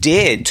you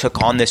did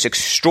took on this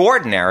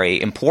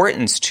extraordinary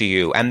importance to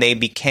you. And they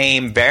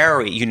became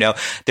very,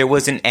 there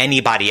wasn't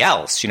anybody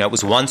else. It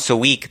was once a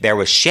week, there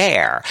was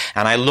Cher.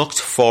 And I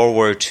looked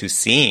forward to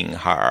seeing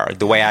her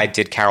the way I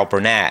did Carol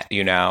Burnett,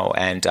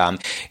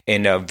 and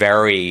in a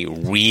very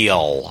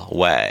real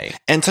way.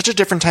 And such a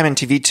different time in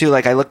TV, too.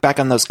 Like, I look back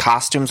on those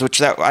costumes,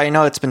 which I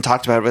know it's been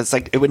talked about, but it's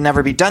like, it would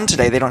never be done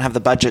today. They don't have the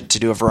budget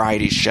to do a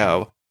variety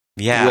show.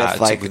 Yeah,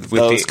 with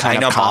those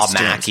kind of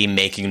costumes. Bob Mackie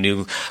making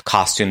new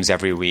costumes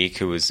every week,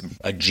 who was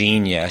a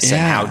genius,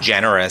 and how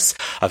generous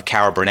of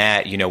Carol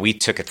Burnett. We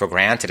took it for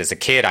granted. As a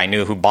kid, I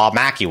knew who Bob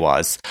Mackie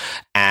was.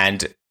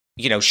 And,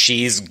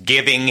 she's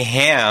giving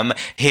him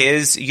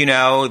his,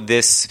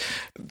 this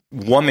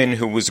woman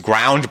who was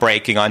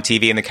groundbreaking on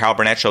TV in the Carol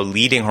Burnett show,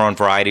 leading her own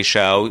variety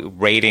show,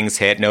 ratings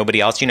hit,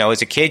 nobody else.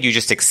 As a kid, you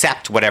just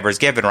accept whatever's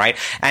given, right?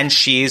 And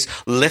she's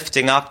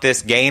lifting up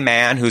this gay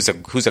man who's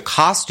a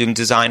costume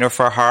designer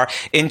for her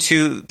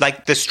into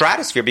like the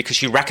stratosphere, because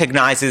she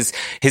recognizes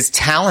his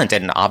talent,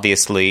 and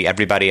obviously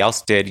everybody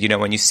else did,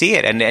 when you see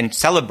it, and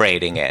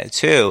celebrating it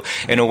too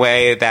in a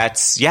way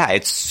that's,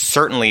 it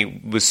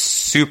certainly was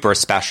super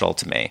special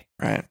to me.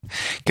 Right.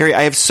 Gary,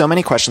 I have so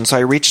many questions. So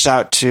I reached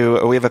out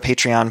we have a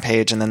Patreon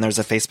page, and then there's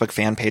a Facebook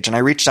fan page, and I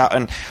reached out,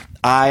 and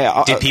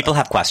did people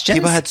have questions?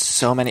 People had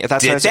so many.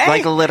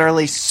 Like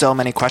literally so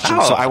many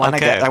questions. So I want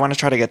to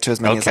try to get to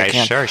as many as I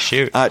can. Sure,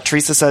 shoot.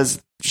 Teresa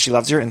says she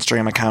loves your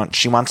Instagram account.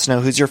 She wants to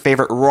know who's your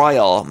favorite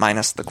royal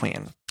minus the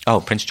Queen. Oh,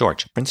 Prince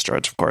George. Prince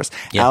George, of course.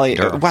 Yeah, Allie,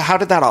 how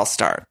did that all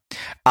start?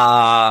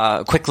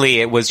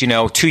 Quickly, it was,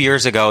 2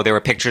 years ago, there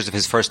were pictures of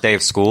his first day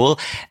of school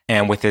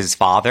and with his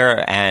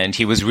father, and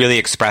he was really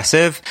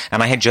expressive.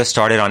 And I had just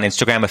started on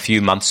Instagram a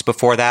few months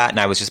before that, and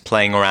I was just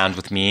playing around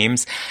with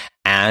memes.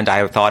 And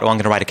I thought, I'm going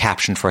to write a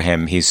caption for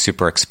him. He's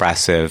super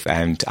expressive,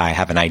 and I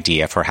have an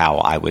idea for how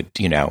I would,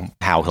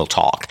 how he'll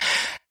talk.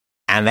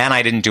 And then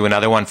I didn't do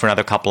another one for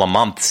another couple of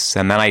months.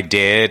 And then I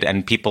did,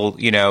 and people,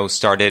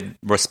 started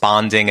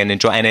responding and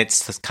enjoying, and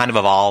it's kind of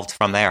evolved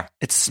from there.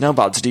 It's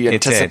snowballed. Do you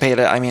anticipate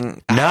it? I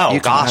mean, no,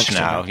 gosh,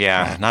 no.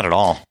 Yeah, not at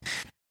all.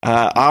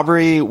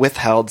 Aubrey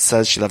Withheld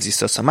says she loves you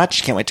so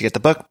much. Can't wait to get the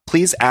book.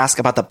 Please ask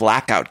about the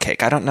blackout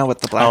cake. I don't know what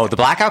the blackout. Oh, the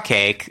blackout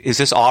cake. Is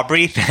this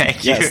Aubrey?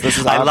 Thank you. Yes, this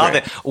is Aubrey. I love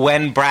it.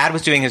 When Brad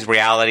was doing his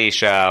reality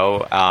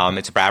show,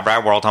 it's a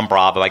Brad World on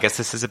Bravo. I guess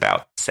this is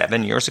about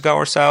 7 years ago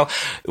or so.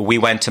 We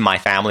went to my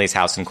family's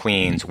house in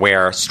Queens,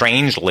 where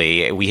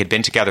strangely we had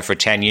been together for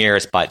 10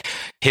 years, but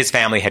his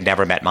family had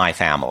never met my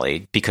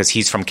family because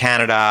he's from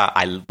Canada.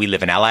 We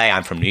live in LA.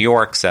 I'm from New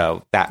York,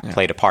 so that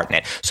played a part in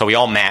it. So we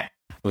all met.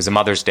 It was a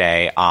Mother's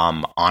Day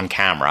on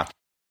camera.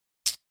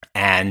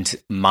 And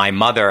my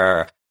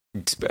mother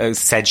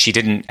said she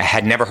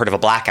had never heard of a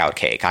blackout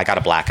cake. I got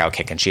a blackout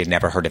cake and she had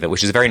never heard of it,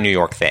 which is a very New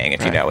York thing.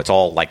 If you know, it's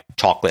all like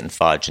chocolate and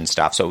fudge and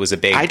stuff. So it was a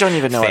big. I don't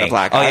even know thing. what a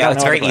blackout. Oh yeah,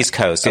 it's very East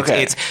Coast.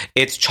 Okay.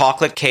 It's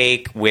chocolate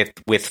cake with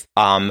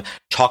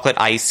chocolate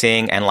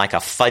icing and like a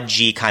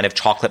fudgy kind of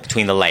chocolate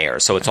between the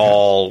layers. So it's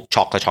all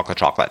chocolate.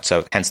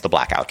 So hence the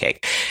blackout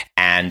cake.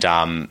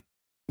 And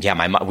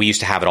yeah, we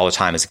used to have it all the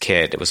time as a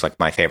kid. It was like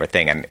my favorite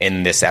thing. And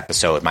in this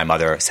episode, my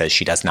mother says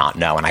she does not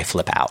know, and I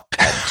flip out.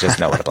 I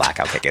just know what a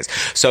blackout cake is.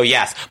 So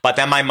yes, but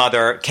then my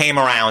mother came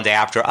around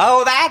after.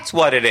 Oh, that's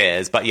what it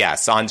is. But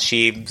yes,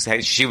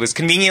 she was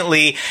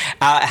conveniently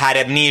had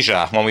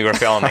amnesia when we were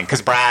filming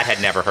because Brad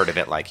had never heard of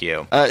it like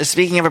you.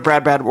 Speaking of a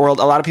Brad World,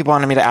 a lot of people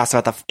wanted me to ask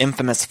about the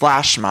infamous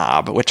Flash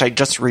Mob, which I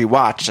just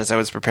rewatched as I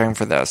was preparing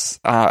for this.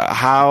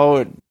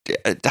 How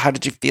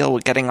did you feel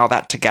with getting all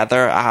that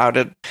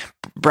together?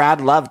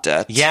 Brad loved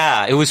it.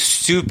 Yeah, it was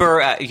super.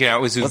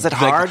 Was it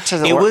hard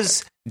to? It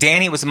was,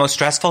 Danny. It was the most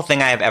stressful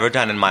thing I have ever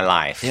done in my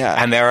life. Yeah,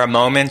 and there are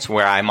moments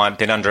where I've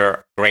been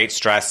under great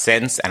stress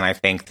since, and I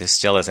think this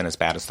still isn't as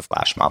bad as the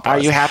Flash Mob was. Are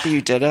you happy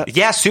you did it?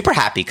 Yeah, super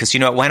happy because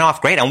it went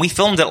off great, and we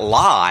filmed it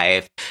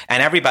live,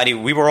 and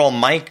we were all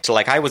mic'd.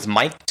 Like I was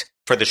mic'd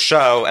for the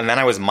show, and then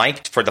I was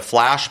mic'd for the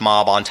Flash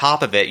Mob on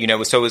top of it,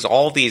 so it was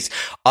all these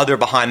other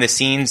behind the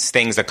scenes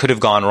things that could have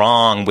gone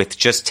wrong with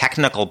just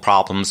technical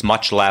problems,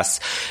 much less,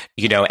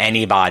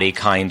 anybody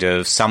kind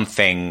of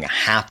something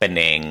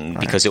happening,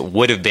 because it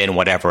would have been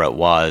whatever it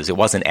was. It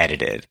wasn't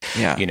edited,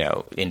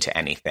 into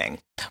anything.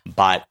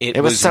 But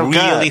it was so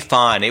really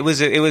fun. It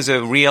was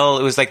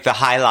like the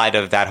highlight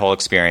of that whole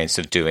experience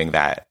of doing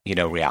that,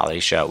 reality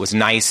show. It was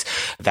nice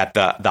that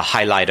the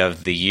highlight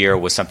of the year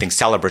was something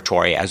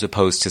celebratory as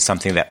opposed to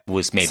something that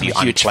was maybe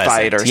some huge unpleasant.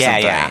 Fight or something.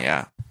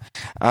 Yeah.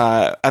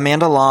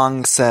 Amanda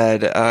Long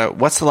said,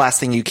 what's the last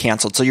thing you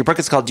canceled? So your book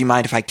is called Do You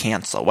Mind If I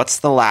Cancel? What's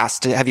the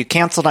last? Have you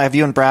canceled? Have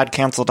you and Brad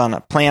canceled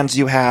on plans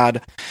you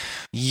had?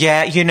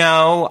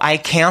 Yeah, I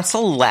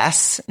cancel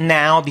less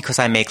now because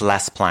I make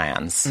less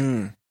plans.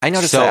 I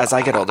notice that as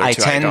I get older, I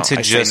too. tend to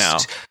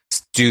just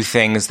do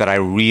things that I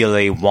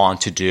really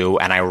want to do,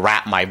 and I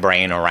wrap my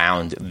brain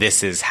around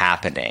this is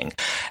happening,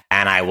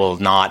 and I will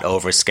not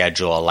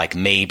overschedule. Like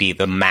maybe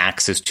the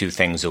max is 2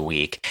 things a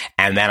week,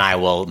 and then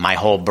my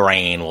whole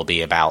brain will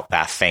be about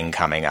that thing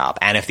coming up.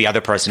 And if the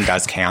other person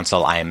does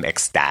cancel, I am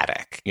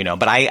ecstatic,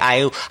 But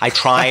I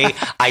try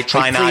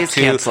like, not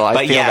to. Cancel.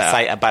 But yes,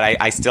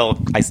 I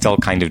still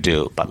kind of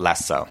do, but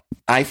less so.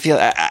 I feel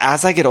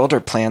as I get older,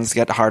 plans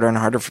get harder and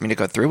harder for me to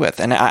go through with,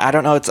 and I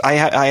don't know. I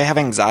have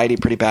anxiety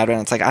pretty bad,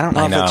 and it's like I don't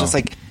know if it's just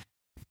like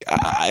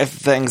if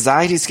the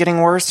anxiety's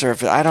getting worse, or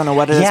if I don't know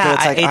what it is. But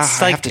it's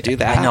like I have to do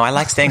that. I know. I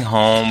like staying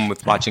home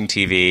with watching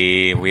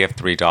TV. We have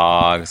 3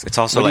 dogs. It's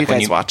also what are you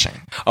guys watching?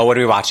 Oh, what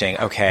are we watching?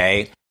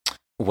 Okay.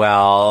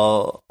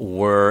 Well,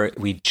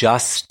 we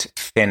just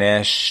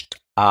finished.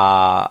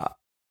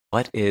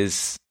 What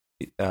is?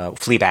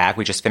 Fleabag.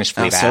 We just finished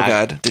Fleabag. Oh, so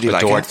good. Did you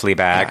like it? Adored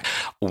Fleabag.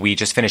 Yeah. We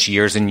just finished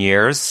Years and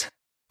Years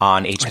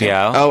on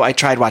HBO. I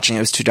tried watching it.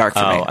 It was too dark for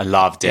me. I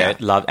loved it.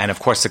 And of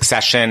course,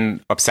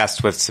 Succession.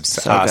 Obsessed with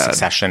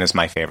Succession is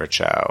my favorite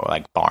show.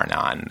 Like bar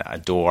none.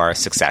 Adore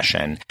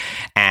Succession.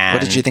 And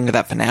what did you think of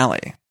that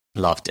finale?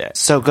 Loved it.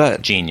 So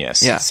good.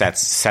 Genius. Yeah.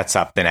 Sets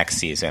up the next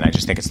season. I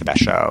just think it's the best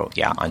show,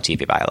 on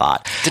TV by a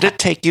lot. Did it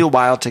take you a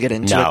while to get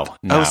into it?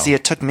 No. Oh, see,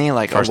 it took me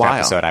like First a while.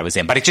 episode I was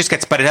in. But it does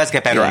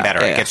get better and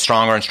better. It gets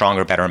stronger and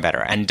stronger, better and better.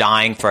 And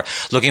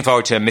looking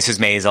forward to Mrs.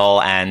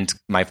 Maisel, and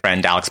my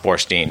friend Alex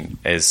Borstein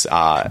is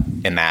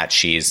in that.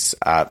 She's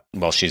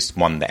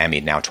won the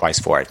Emmy now twice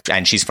for it.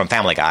 And she's from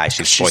Family Guy.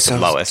 She's voice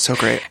of Lois. So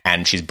great.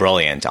 And she's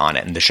brilliant on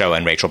it. And the show,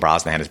 and Rachel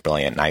Brosnahan is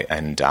brilliant.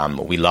 And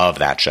we love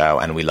that show,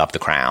 and we love The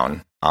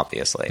Crown,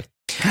 obviously.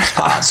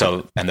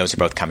 And those are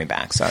both coming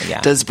back. So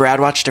yeah. Does Brad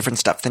watch different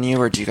stuff than you,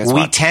 or do you guys?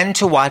 We tend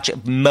to watch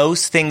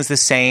most things the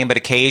same, but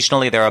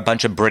occasionally there are a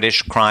bunch of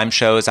British crime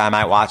shows I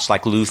might watch,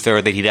 like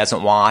Luther, that he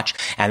doesn't watch,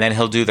 and then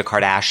he'll do the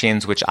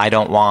Kardashians, which I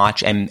don't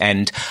watch,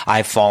 and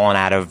I've fallen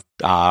out of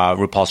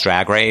RuPaul's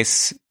Drag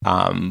Race,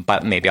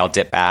 but maybe I'll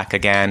dip back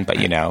again. But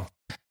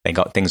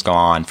things go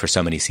on for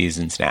so many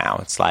seasons now.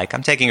 It's like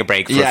I'm taking a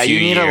break for a few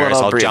years.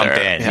 I'll jump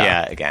in.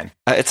 Again.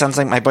 It sounds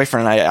like my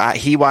boyfriend and I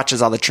he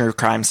watches all the true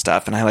crime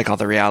stuff, and I like all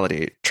the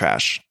reality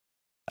trash.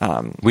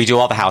 We do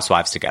all the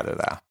Housewives together,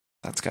 though.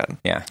 That's good.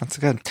 Yeah, that's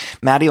good.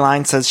 Maddie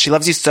Line says she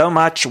loves you so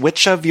much.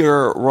 Which of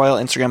your royal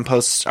Instagram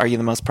posts are you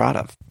the most proud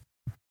of?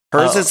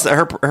 Hers is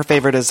her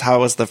favorite is how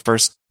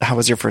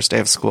was your first day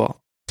of school?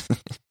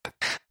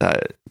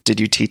 Did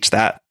you teach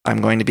that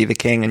I'm going to be the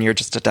king and you're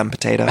just a dumb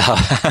potato?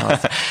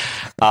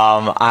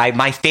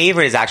 My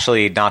favorite is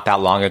actually not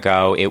that long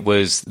ago. It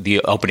was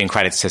the opening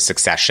credits to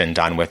Succession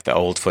done with the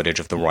old footage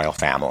of the royal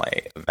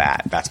family.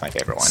 That's my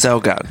favorite one. So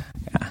good.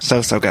 Yeah.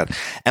 So good.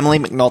 Emily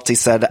McNulty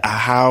said,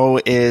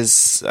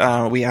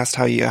 we asked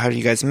how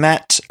you guys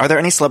met. Are there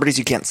any celebrities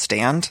you can't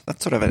stand?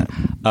 That's sort of it.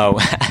 Oh,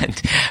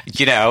 and,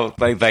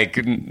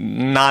 like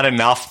not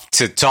enough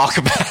to talk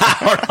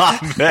about on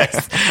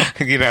this.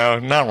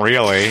 Not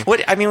really.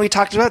 We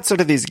talked about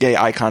sort of these gay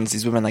icons,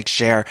 these women like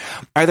Cher.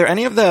 Are there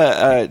any of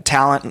the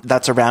talent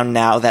that's around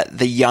now that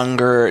the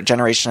younger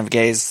generation of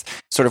gays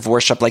sort of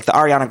worship, like the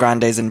Ariana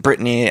Grandes and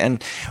Britney?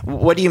 And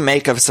what do you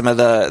make of some of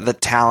the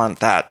talent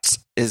that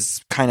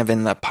is kind of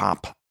in the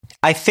pop?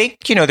 I think,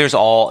 there's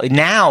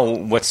now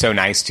what's so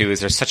nice too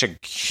is there's such a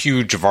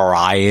huge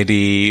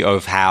variety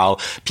of how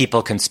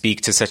people can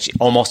speak to such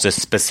almost a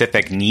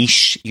specific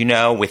niche,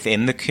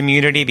 within the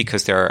community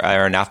because there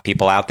are enough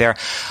people out there.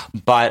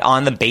 But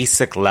on the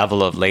basic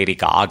level of Lady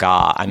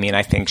Gaga, I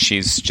just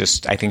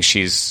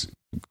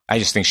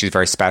think she's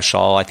very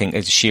special. I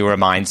think she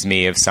reminds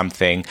me of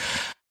something.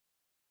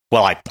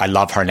 Well, I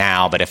love her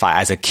now, but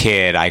as a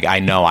kid, I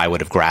know I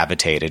would have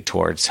gravitated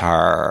towards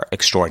her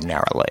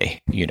extraordinarily,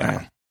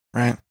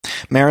 Right.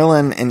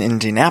 Marilyn in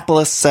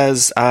Indianapolis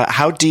says,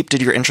 how deep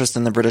did your interest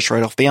in the British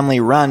royal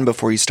family run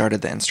before you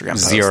started the Instagram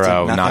post?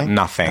 Zero.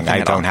 Nothing. I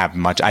don't have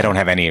much. I don't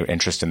have any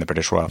interest in the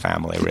British royal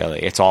family,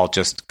 really. It's all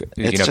just,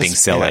 being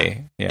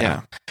silly.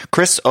 Yeah.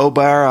 Chris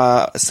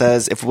Obar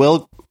says, if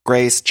Will,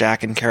 Grace,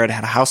 Jack, and Karen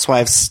had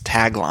housewives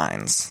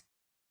taglines,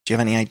 do you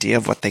have any idea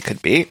of what they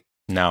could be?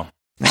 No.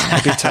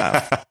 That'd be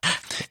tough.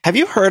 Have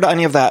you heard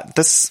any of that?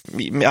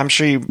 I'm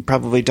sure you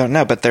probably don't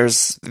know, but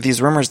there's these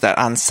rumors that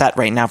on set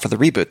right now for the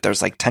reboot,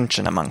 there's like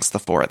tension amongst the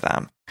four of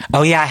them.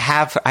 Oh yeah,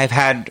 I've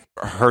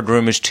heard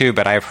rumors too,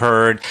 but I've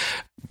heard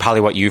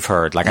probably what you've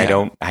heard. Like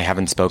I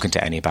haven't spoken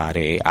to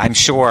anybody. I'm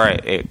sure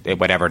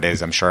whatever it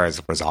is, I'm sure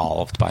is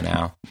resolved by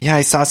now. Yeah,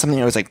 I saw something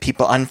that was like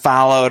people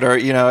unfollowed or,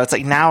 it's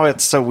like now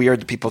it's so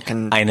weird that people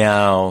can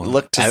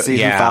look to see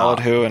who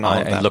followed who and all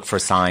of that. And look for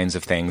signs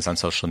of things on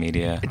social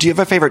media. Do you have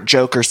a favorite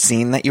joke or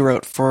scene that you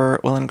wrote for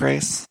Will and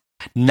Grace?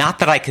 Not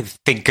that I could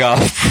think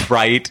of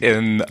right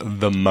in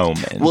the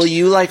moment. Will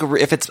you,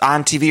 if it's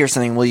on TV or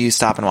something, will you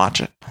stop and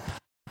watch it?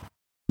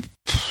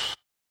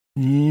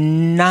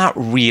 Not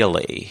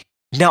really.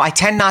 No, I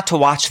tend not to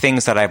watch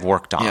things that I've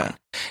worked on. Yeah.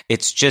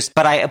 It's just,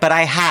 but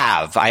I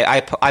have.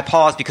 I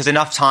pause because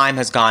enough time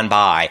has gone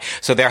by.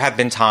 So there have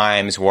been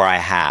times where I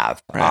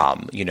have,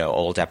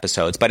 old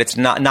episodes, but it's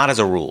not as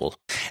a rule.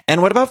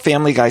 And what about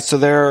Family Guy?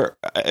 So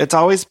it's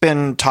always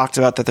been talked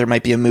about that there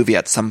might be a movie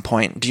at some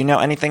point. Do you know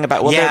anything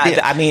about?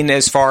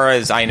 As far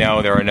as I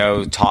know, there are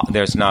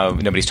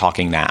nobody's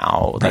talking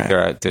now.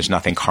 Like there's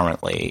nothing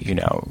currently,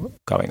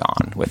 going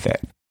on with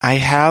it. I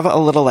have a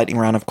little lightning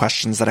round of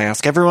questions that I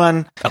ask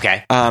everyone.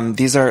 Okay.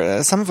 These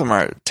are some of them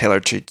are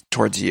tailored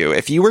towards you.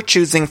 If you were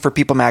choosing for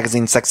People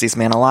Magazine Sexiest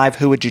Man Alive,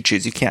 who would you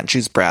choose? You can't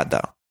choose Brad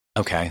though.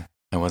 Okay,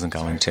 I wasn't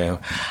going to.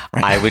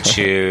 I would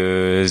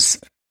choose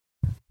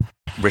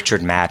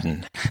Richard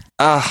Madden.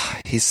 Oh,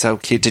 he's so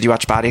cute. Did you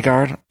watch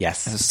Bodyguard?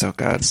 Yes. It was so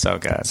good. So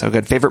good. So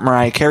good. Favorite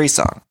Mariah Carey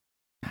song?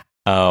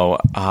 Oh,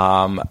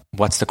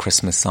 what's the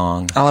Christmas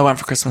song? All I Want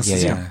for Christmas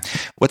Is You.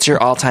 What's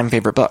your all-time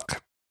favorite book?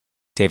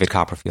 David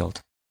Copperfield.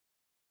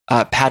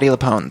 Patti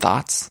LuPone,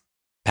 thoughts?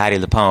 Patti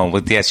LuPone.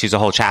 Well, yes, she's a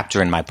whole chapter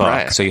in my book.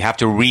 Right. So you have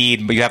to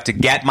read, but you have to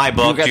get my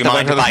book. Do you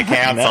mind if I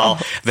cancel?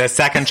 The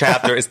second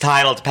chapter is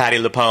titled Patti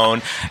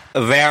LuPone.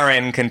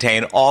 Therein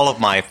contain all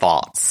of my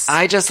thoughts.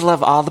 I just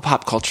love all the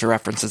pop culture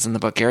references in the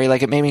book, Gary.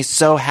 Like, it made me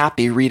so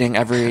happy reading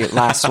every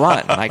last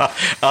one. Like,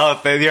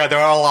 there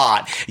are a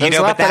lot.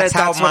 But that's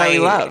how what I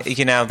love.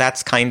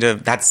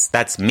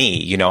 That's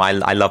me.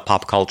 I love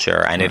pop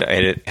culture, and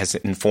it has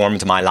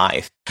informed my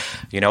life.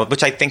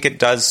 Which I think it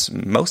does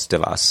most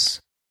of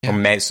us. Yeah.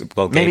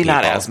 Maybe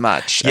not as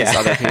much as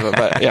other people,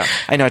 but yeah,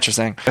 I know what you're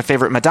saying. A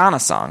favorite Madonna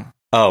song?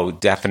 Oh,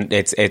 definitely.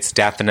 It's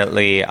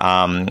definitely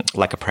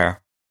Like a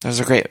Prayer. There's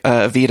a great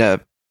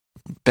Evita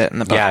bit in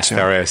the book. Yes, too.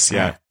 there is.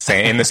 Yeah,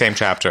 in the same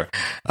chapter.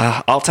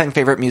 All-time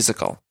favorite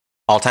musical?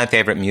 All-time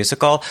favorite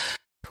musical?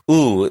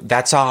 Ooh,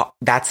 that's a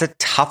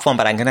tough one,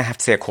 but I'm gonna have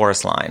to say A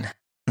Chorus Line.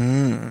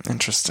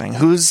 Interesting.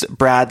 Who's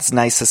Brad's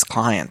nicest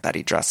client that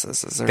he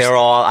dresses? They're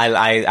all.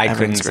 I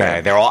couldn't say.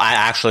 They're all. I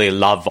actually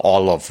love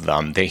all of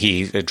them.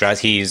 He's.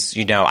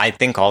 I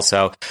think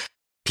also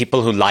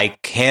people who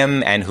like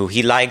him and who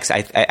he likes.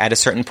 At a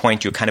certain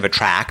point, you kind of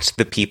attract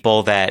the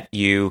people that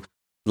you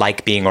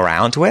like being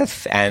around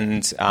with,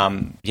 and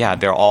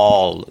they're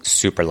all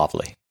super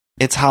lovely.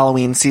 It's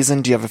Halloween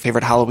season. Do you have a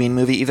favorite Halloween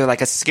movie? Either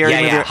like a scary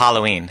movie. Yeah,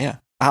 Halloween. Yeah.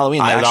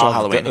 Halloween,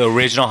 Halloween. The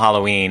original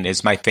Halloween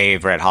is my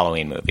favorite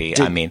Halloween movie.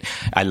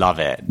 I love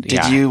it.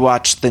 Did you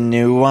watch the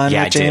new one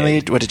with Jamie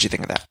Lee? What did you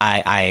think of that?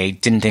 I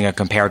didn't think it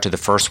compared to the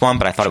first one,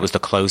 but I thought it was the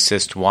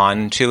closest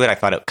one to it. I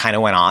thought it kind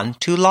of went on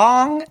too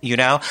long,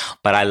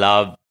 but I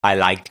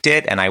liked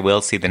it, and I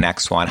will see the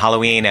next one.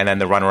 Halloween, and then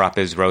the runner-up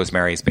is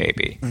Rosemary's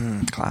Baby.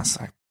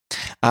 Classic.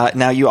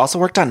 Now, you also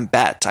worked on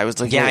Bet. I was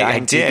looking at I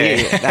IMDb.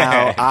 did.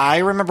 Now, I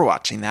remember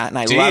watching that, and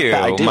I love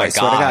that. I do. Oh my I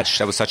swear to God. gosh,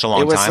 that was such a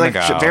long time ago.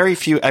 It was very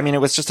few. I mean,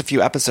 it was just a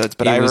few episodes,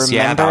 but I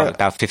remember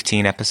about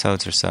 15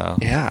 episodes or so.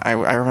 Yeah, I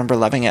remember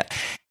loving it.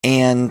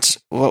 And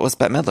what was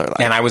Bette Midler like?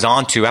 And I was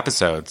on 2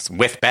 episodes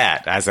with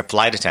Bette as a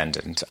flight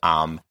attendant,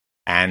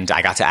 and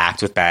I got to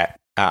act with Bette.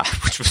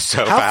 Which was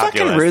so How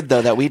fabulous. fucking rude,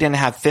 though, that we didn't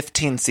have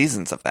 15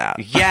 seasons of that.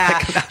 Yeah,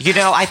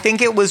 I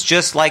think it was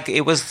just like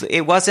it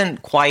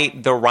wasn't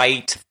quite the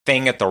right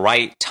thing at the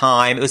right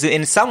time. It was,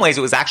 in some ways,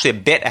 it was actually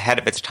a bit ahead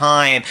of its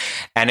time,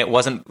 and it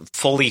wasn't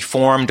fully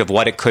formed of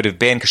what it could have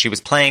been because she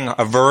was playing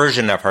a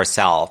version of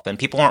herself, and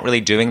people weren't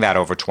really doing that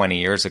over 20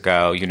 years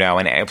ago,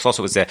 and it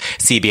was a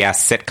CBS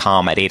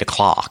sitcom at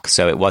 8:00,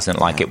 so it wasn't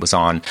like it was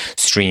on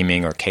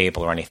streaming or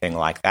cable or anything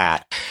like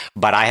that.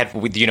 But I had,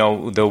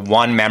 the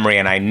one memory,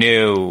 and I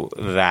knew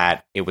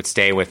that it would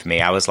stay with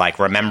me. I was like,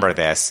 remember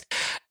this.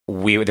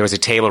 There was a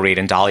table read,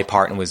 and Dolly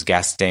Parton was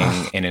guesting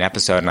in an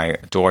episode, and I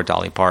adore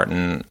Dolly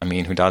Parton. I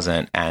mean, who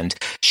doesn't? And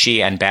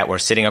she and Bette were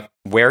sitting up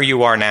where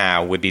you are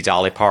now would be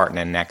Dolly Parton,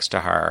 and next to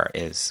her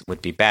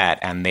would be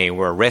Bette, and they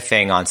were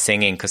riffing on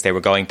singing because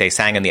they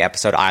sang in the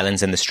episode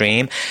Islands in the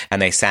Stream,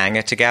 and they sang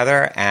it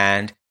together,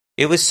 and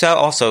it was so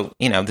also,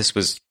 this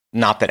was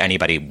not that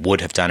anybody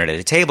would have done it at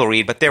a table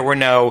read, but there were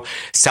no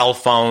cell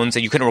phones,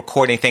 and you couldn't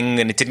record anything,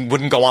 and it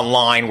wouldn't go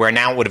online, where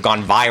now it would have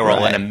gone viral,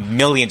 right, and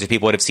millions of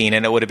people would have seen it,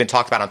 and it would have been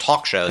talked about on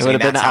talk shows. It would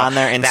have been on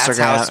their Instagram. That's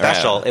how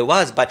special it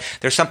was. But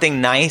there's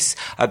something nice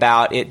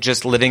about it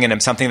just living in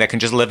something that can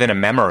just live in a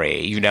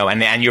memory,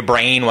 and your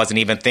brain wasn't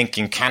even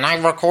thinking, can I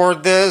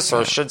record this,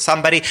 or should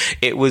somebody?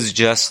 It was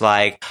just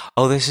like,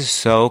 oh, this is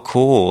so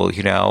cool.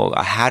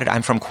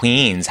 I'm from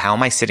Queens. How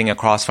am I sitting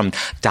across from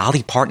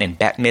Dolly Parton and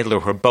Bette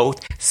Midler, who are both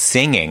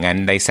singing,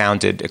 and they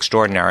sounded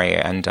extraordinary,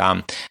 and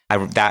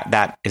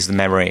that is the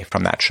memory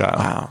from that show.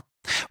 Wow.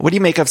 What do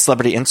you make of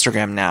celebrity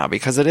Instagram now?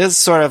 Because it is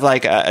sort of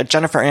like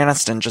Jennifer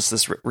Aniston just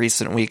this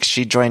recent week,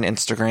 she joined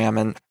Instagram,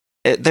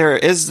 and there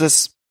is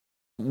this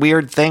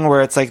weird thing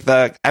where it's like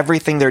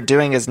everything they're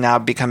doing is now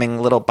becoming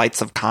little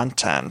bites of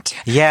content.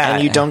 Yeah.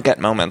 And you don't get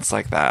moments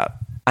like that.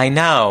 I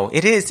know.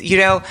 It is,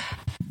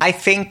 I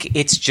think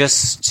it's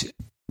just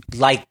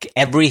like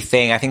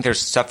everything. I think there's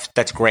stuff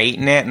that's great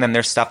in it, and then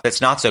there's stuff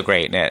that's not so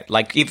great in it.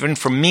 Like, even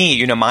for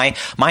me, my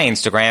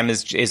Instagram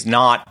is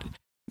not,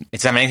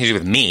 it's not anything to do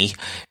with me,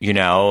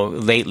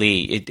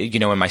 lately,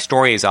 in my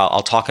stories,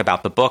 I'll talk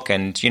about the book,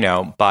 and,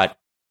 but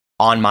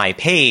on my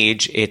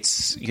page,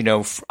 it's,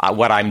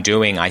 what I'm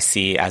doing, I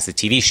see as a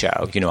TV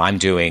show. I'm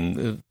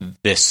doing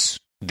this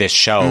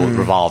show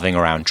revolving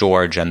around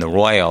George and the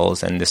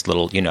royals and this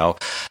little,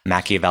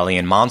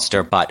 Machiavellian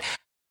monster. But,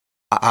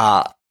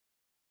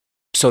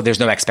 so there's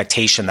no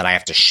expectation that I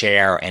have to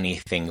share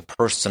anything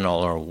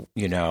personal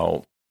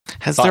or,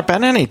 Has there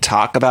been any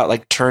talk about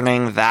like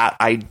turning that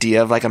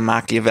idea of like a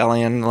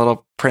Machiavellian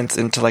little prince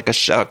into like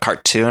a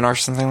cartoon or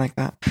something like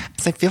that?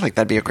 Because I feel like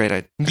that'd be a great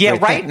idea. Yeah,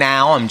 right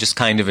now I'm just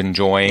kind of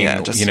enjoying,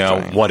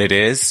 enjoying what it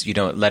is,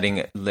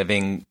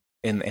 living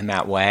in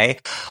that way.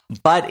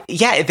 But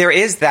yeah, there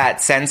is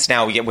that sense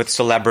now with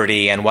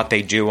celebrity and what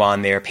they do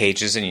on their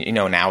pages. And,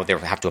 now they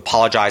have to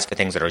apologize for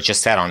things that are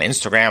just said on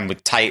Instagram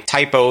with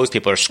typos.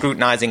 People are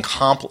scrutinizing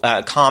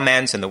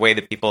comments and the way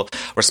that people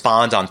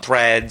respond on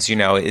threads.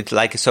 It's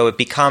like, so it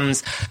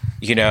becomes,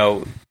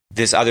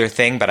 this other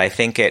thing. But I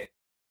think it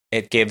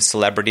gives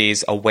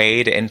celebrities a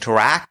way to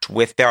interact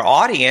with their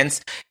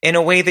audience in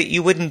a way that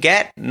you wouldn't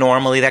get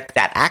normally, that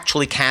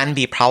actually can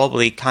be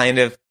probably kind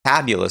of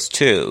fabulous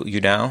too,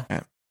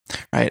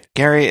 Right.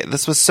 Gary,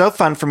 this was so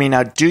fun for me.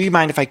 Now, do you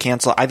mind if I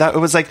cancel? I thought it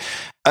was like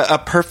a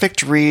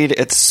perfect read.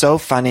 It's so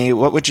funny.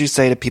 What would you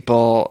say to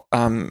people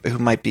who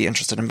might be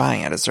interested in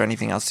buying it? Is there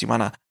anything else you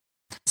want to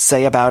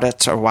say about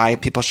it, or why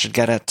people should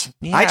get it?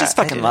 Yeah, I just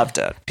fucking loved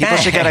it. People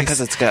should get it because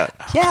it's good.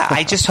 Yeah,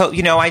 I just hope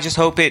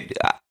it.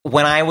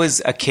 When I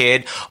was a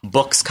kid,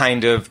 books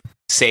kind of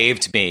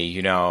saved me.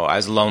 I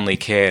was a lonely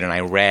kid, and I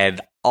read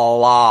a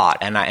lot,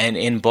 and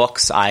in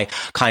books I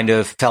kind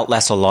of felt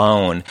less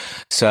alone.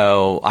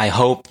 So I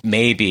hope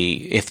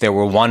maybe if there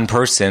were one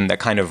person that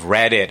kind of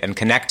read it and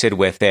connected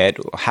with it,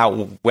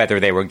 whether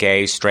they were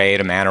gay,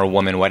 straight, a man or a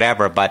woman,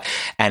 whatever,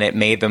 and it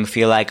made them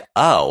feel like,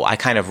 oh, I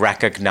kind of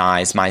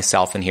recognize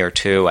myself in here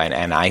too,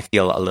 and I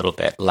feel a little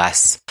bit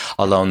less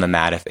alone than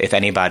that. If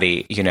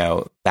anybody,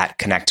 that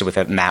connected with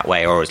it in that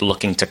way, or was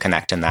looking to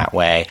connect in that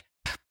way,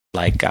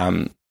 like,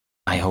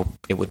 I hope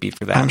it would be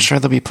for them. I'm sure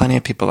there'll be plenty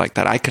of people like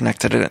that. I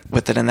connected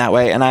with it in that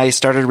way. And I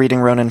started reading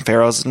Ronan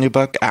Farrow's new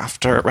book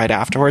right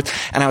afterwards.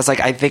 And I was like,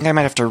 I think I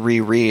might have to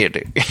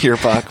reread your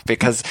book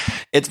because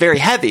it's very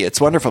heavy.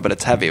 It's wonderful, but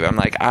it's heavy. I'm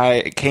like,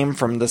 I came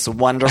from this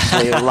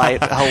wonderfully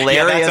light, hilarious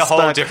yeah, that's a whole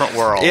book. Different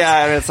world.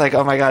 Yeah, and it's like,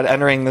 oh my God,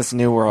 entering this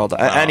new world.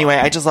 Anyway,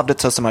 I just loved it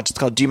so much. It's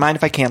called Do You Mind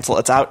If I Cancel?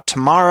 It's out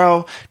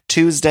tomorrow,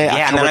 Tuesday, October 22nd.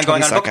 Yeah, and then I'm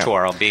going on book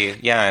tour. I'll be,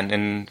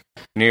 in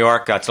New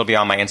York, it'll be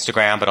on my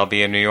Instagram, but I'll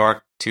be in New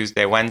York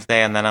Tuesday,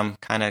 Wednesday, and then I'm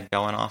kind of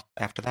going off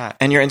after that.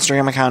 And your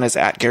Instagram account is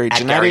at Gary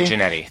Janetti. Gary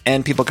Janetti.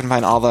 And people can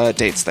find all the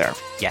dates there.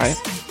 Yes. Right?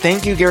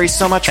 Thank you, Gary,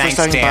 so much for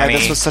stopping by.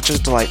 This was such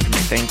a delight for me.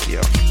 Thank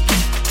you.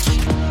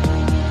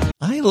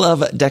 I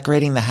love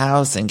decorating the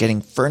house and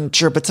getting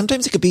furniture, but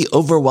sometimes it could be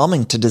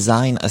overwhelming to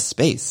design a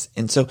space.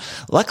 And so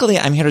luckily,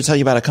 I'm here to tell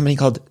you about a company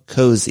called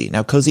Cozy.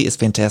 Now, Cozy is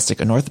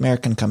fantastic, a North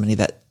American company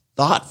that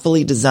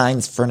thoughtfully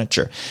designs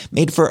furniture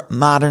made for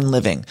modern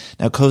living.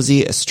 Now,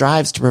 Cozy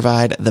strives to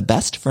provide the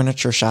best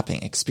furniture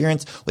shopping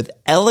experience with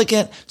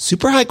elegant,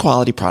 super high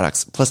quality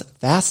products, plus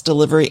fast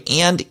delivery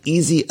and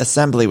easy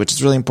assembly, which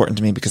is really important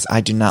to me because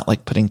I do not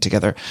like putting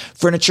together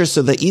furniture.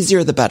 So the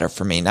easier, the better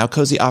for me. Now,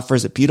 Cozy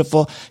offers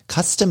beautiful,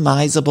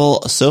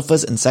 customizable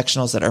sofas and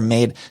sectionals that are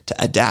made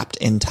to adapt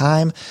in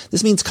time.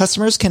 This means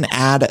customers can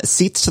add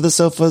seats to the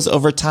sofas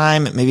over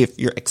time. Maybe if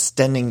you're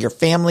extending your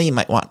family, you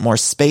might want more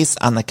space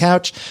on the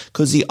couch.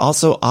 Cozy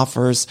also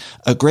offers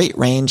a great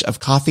range of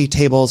coffee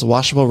tables,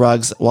 washable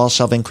rugs, wall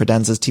shelving,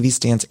 credenzas, TV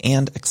stands,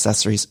 and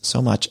accessories.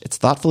 So much. It's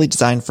thoughtfully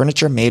designed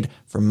furniture made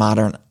for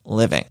modern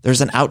living.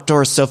 There's an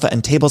outdoor sofa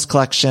and tables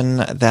collection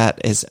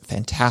that is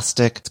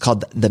fantastic. It's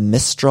called the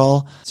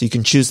Mistral. So you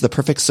can choose the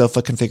perfect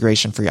sofa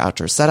configuration for your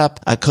outdoor setup.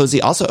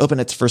 Cozy also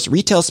opened its first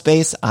retail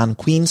space on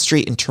Queen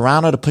Street in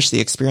Toronto to push the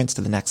experience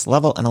to the next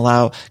level and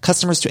allow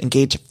customers to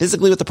engage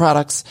physically with the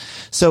products.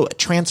 So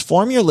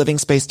transform your living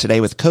space today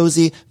with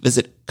Cozy.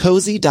 Visit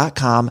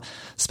cozy.com,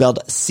 spelled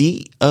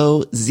COZEY,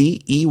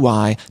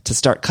 to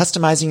start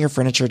customizing your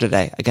furniture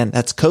today. Again,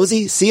 that's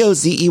Cozy,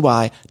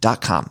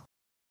 COZEY.com.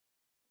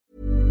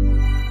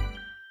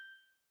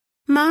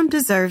 Mom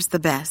deserves the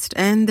best,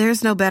 and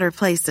there's no better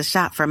place to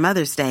shop for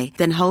Mother's Day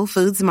than Whole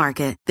Foods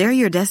Market. They're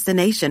your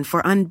destination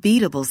for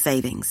unbeatable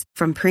savings,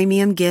 from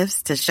premium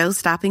gifts to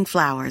show-stopping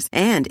flowers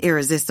and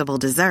irresistible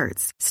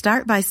desserts.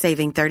 Start by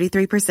saving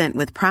 33%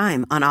 with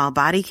Prime on all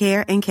body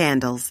care and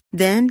candles.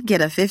 Then get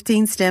a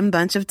 15-stem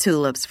bunch of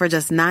tulips for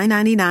just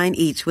 $9.99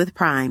 each with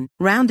Prime.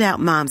 Round out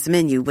Mom's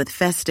menu with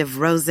festive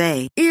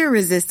rosé,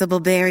 irresistible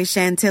berry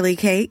chantilly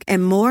cake,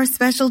 and more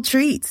special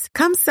treats.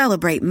 Come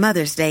celebrate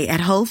Mother's Day at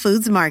Whole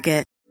Foods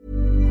Market.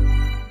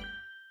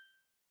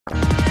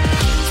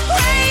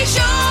 Raise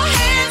your